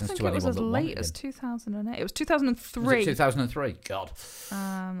super I don't license think to it anyone was as that late wanted as him. 2008. It was 2003. Was it 2003? God.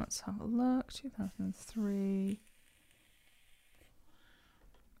 Let's have a look. 2003.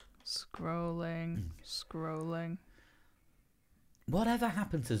 Scrolling. Whatever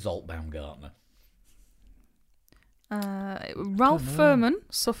happened to Zsolt Baumgartner? Ralph Furman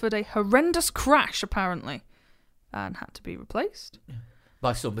suffered a horrendous crash, apparently, and had to be replaced.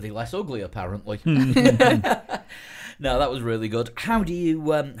 By somebody less ugly, apparently. No, that was really good. How do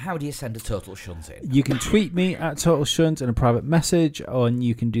you send a total shunt in? You can tweet me at Total Shunt in a private message, and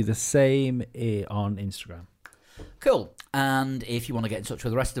you can do the same on Instagram. Cool. And if you want to get in touch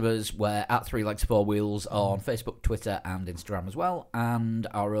with the rest of us, we're at 3 Legs 4 Wheels on Facebook, Twitter, and Instagram as well. And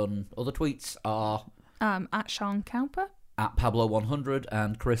our own other tweets are At Sean Cowper. at Pablo100,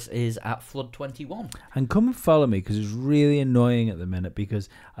 and Chris is at Flood21. And come and follow me, because it's really annoying at the minute, because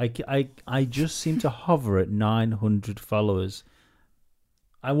I just seem to hover at 900 followers.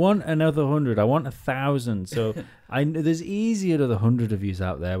 I want another 100. I want 1,000. So there's easy another 100 of yous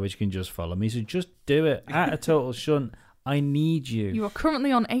out there which can just follow me. So just do it. At a Total Shunt. I need you. You are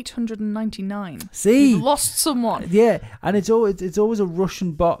currently on 899. See? You've lost someone. Yeah, and it's always a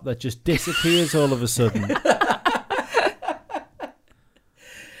Russian bot that just disappears all of a sudden.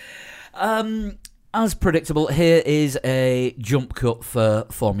 As predictable, here is a jump cut for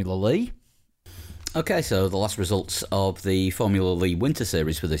Formula Lee. Okay, so the last results of the Formula Lee Winter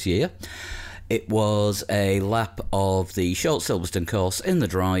Series for this year. It was a lap of the Short Silverstone course in the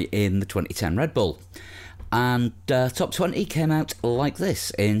dry in the 2010 Red Bull. And top 20 came out like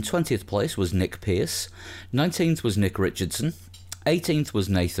this. In 20th place was Nick Pearce, 19th was Nick Richardson, 18th was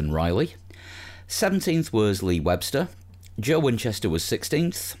Nathan Riley, 17th was Lee Webster, Joe Winchester was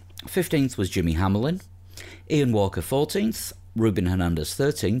 16th, 15th was Jimmy Hamlin, Ian Walker 14th, Ruben Hernandez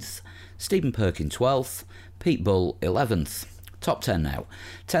 13th, Stephen Perkin 12th, Pete Bull 11th. Top 10 now.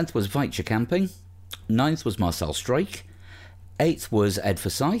 10th was Weitzer Camping, 9th was Marcel Strake, 8th was Ed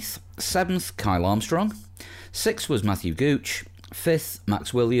Forsyth, 7th Kyle Armstrong, 6th was Matthew Gooch, 5th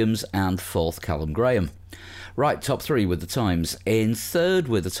Max Williams, and 4th Callum Graham. Right, top 3 with the times. In 3rd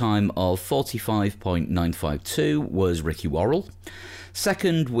with a time of 45.952 was Ricky Worrell.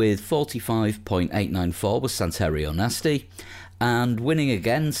 2nd with 45.894 was Santerio Nasty. And winning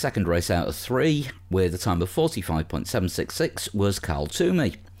again, second race out of 3 with a time of 45.766 was Carl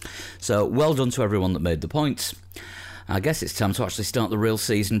Toomey. So well done to everyone that made the points. I guess it's time to actually start the real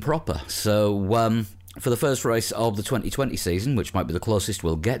season proper. So for the first race of the 2020 season, which might be the closest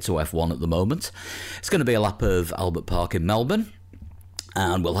we'll get to F1 at the moment, it's going to be a lap of Albert Park in Melbourne,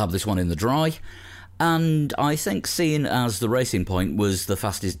 and we'll have this one in the dry. And I think, seeing as the Racing Point was the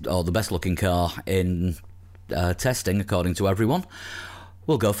fastest or the best looking car in testing, according to everyone,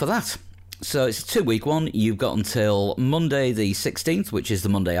 we'll go for that. So it's a 2-week one. You've got until Monday the 16th, which is the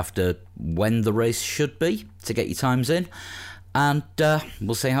Monday after when the race should be, to get your times in. And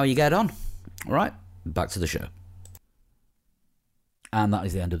we'll see how you get on. All right, back to the show. And that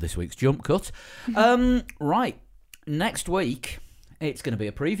is the end of this week's Jump Cut. Right, next week, it's going to be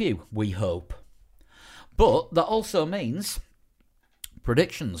a preview, we hope. But that also means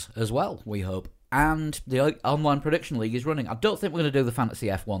predictions as well, we hope. And the online prediction league is running. I don't think we're going to do the Fantasy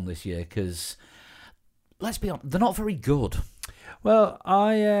F1 this year because, let's be honest, they're not very good. Well,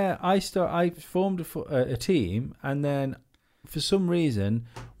 I formed a team, and then for some reason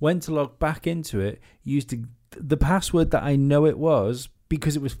went to log back into it, used the password that I know it was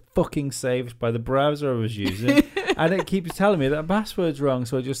because it was fucking saved by the browser I was using, and it keeps telling me that the password's wrong.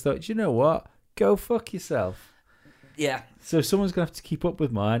 So I just thought, you know what? Go fuck yourself. Yeah. So someone's going to have to keep up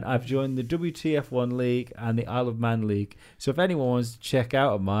with mine. I've joined the WTF1 League and the Isle of Man League. So if anyone wants to check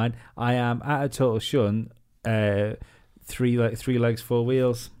out mine, I am at a total shun, 3 legs, 4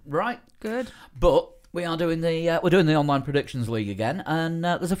 wheels. Right. Good. But we are doing we're doing the online predictions league again, and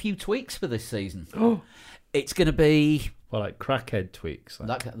there's a few tweaks for this season. Oh, it's going to be like crackhead tweaks.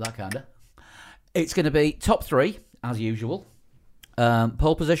 That kind of. It's going to be top 3 as usual,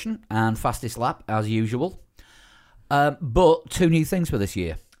 pole position and fastest lap as usual. But 2 new things for this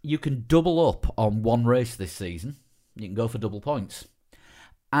year. You can double up on one race this season. You can go for double points.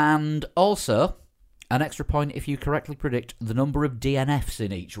 And also, an extra point if you correctly predict the number of DNFs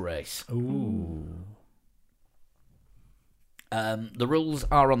in each race. Ooh. The rules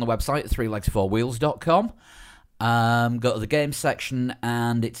are on the website, 3legs4wheels.com. Go to the games section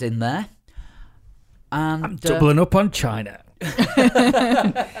and it's in there. And I'm doubling up on China.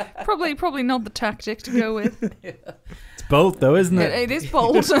 Probably not the tactic to go with. It's bold though, isn't it? It is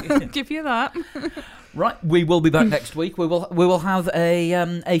bold. Give you that. Right, we will be back next week. We will have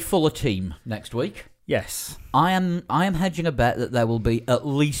a fuller team next week. Yes. I am hedging a bet that there will be at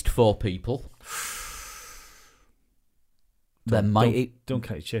least 4 people. Don't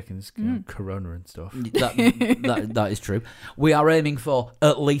count your chickens, Corona and stuff. That is true. We are aiming for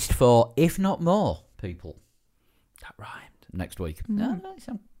at least 4, if not more, people. That rhymed. Next week. No,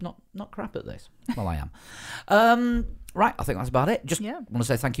 I'm not crap at this. Well, I am. Right, I think that's about it. Just want to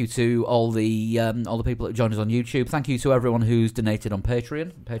say thank you to all the people that joined us on YouTube. Thank you to everyone who's donated on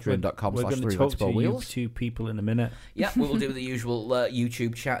Patreon. Patreon.com/3legs4wheels. We're going to talk to you 2 people in a minute. Yeah, we will do the usual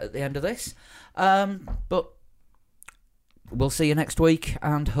YouTube chat at the end of this. But we'll see you next week,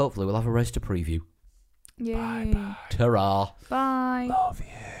 and hopefully we'll have a race to preview. Yay. Bye. Ta-ra. Bye. Love you.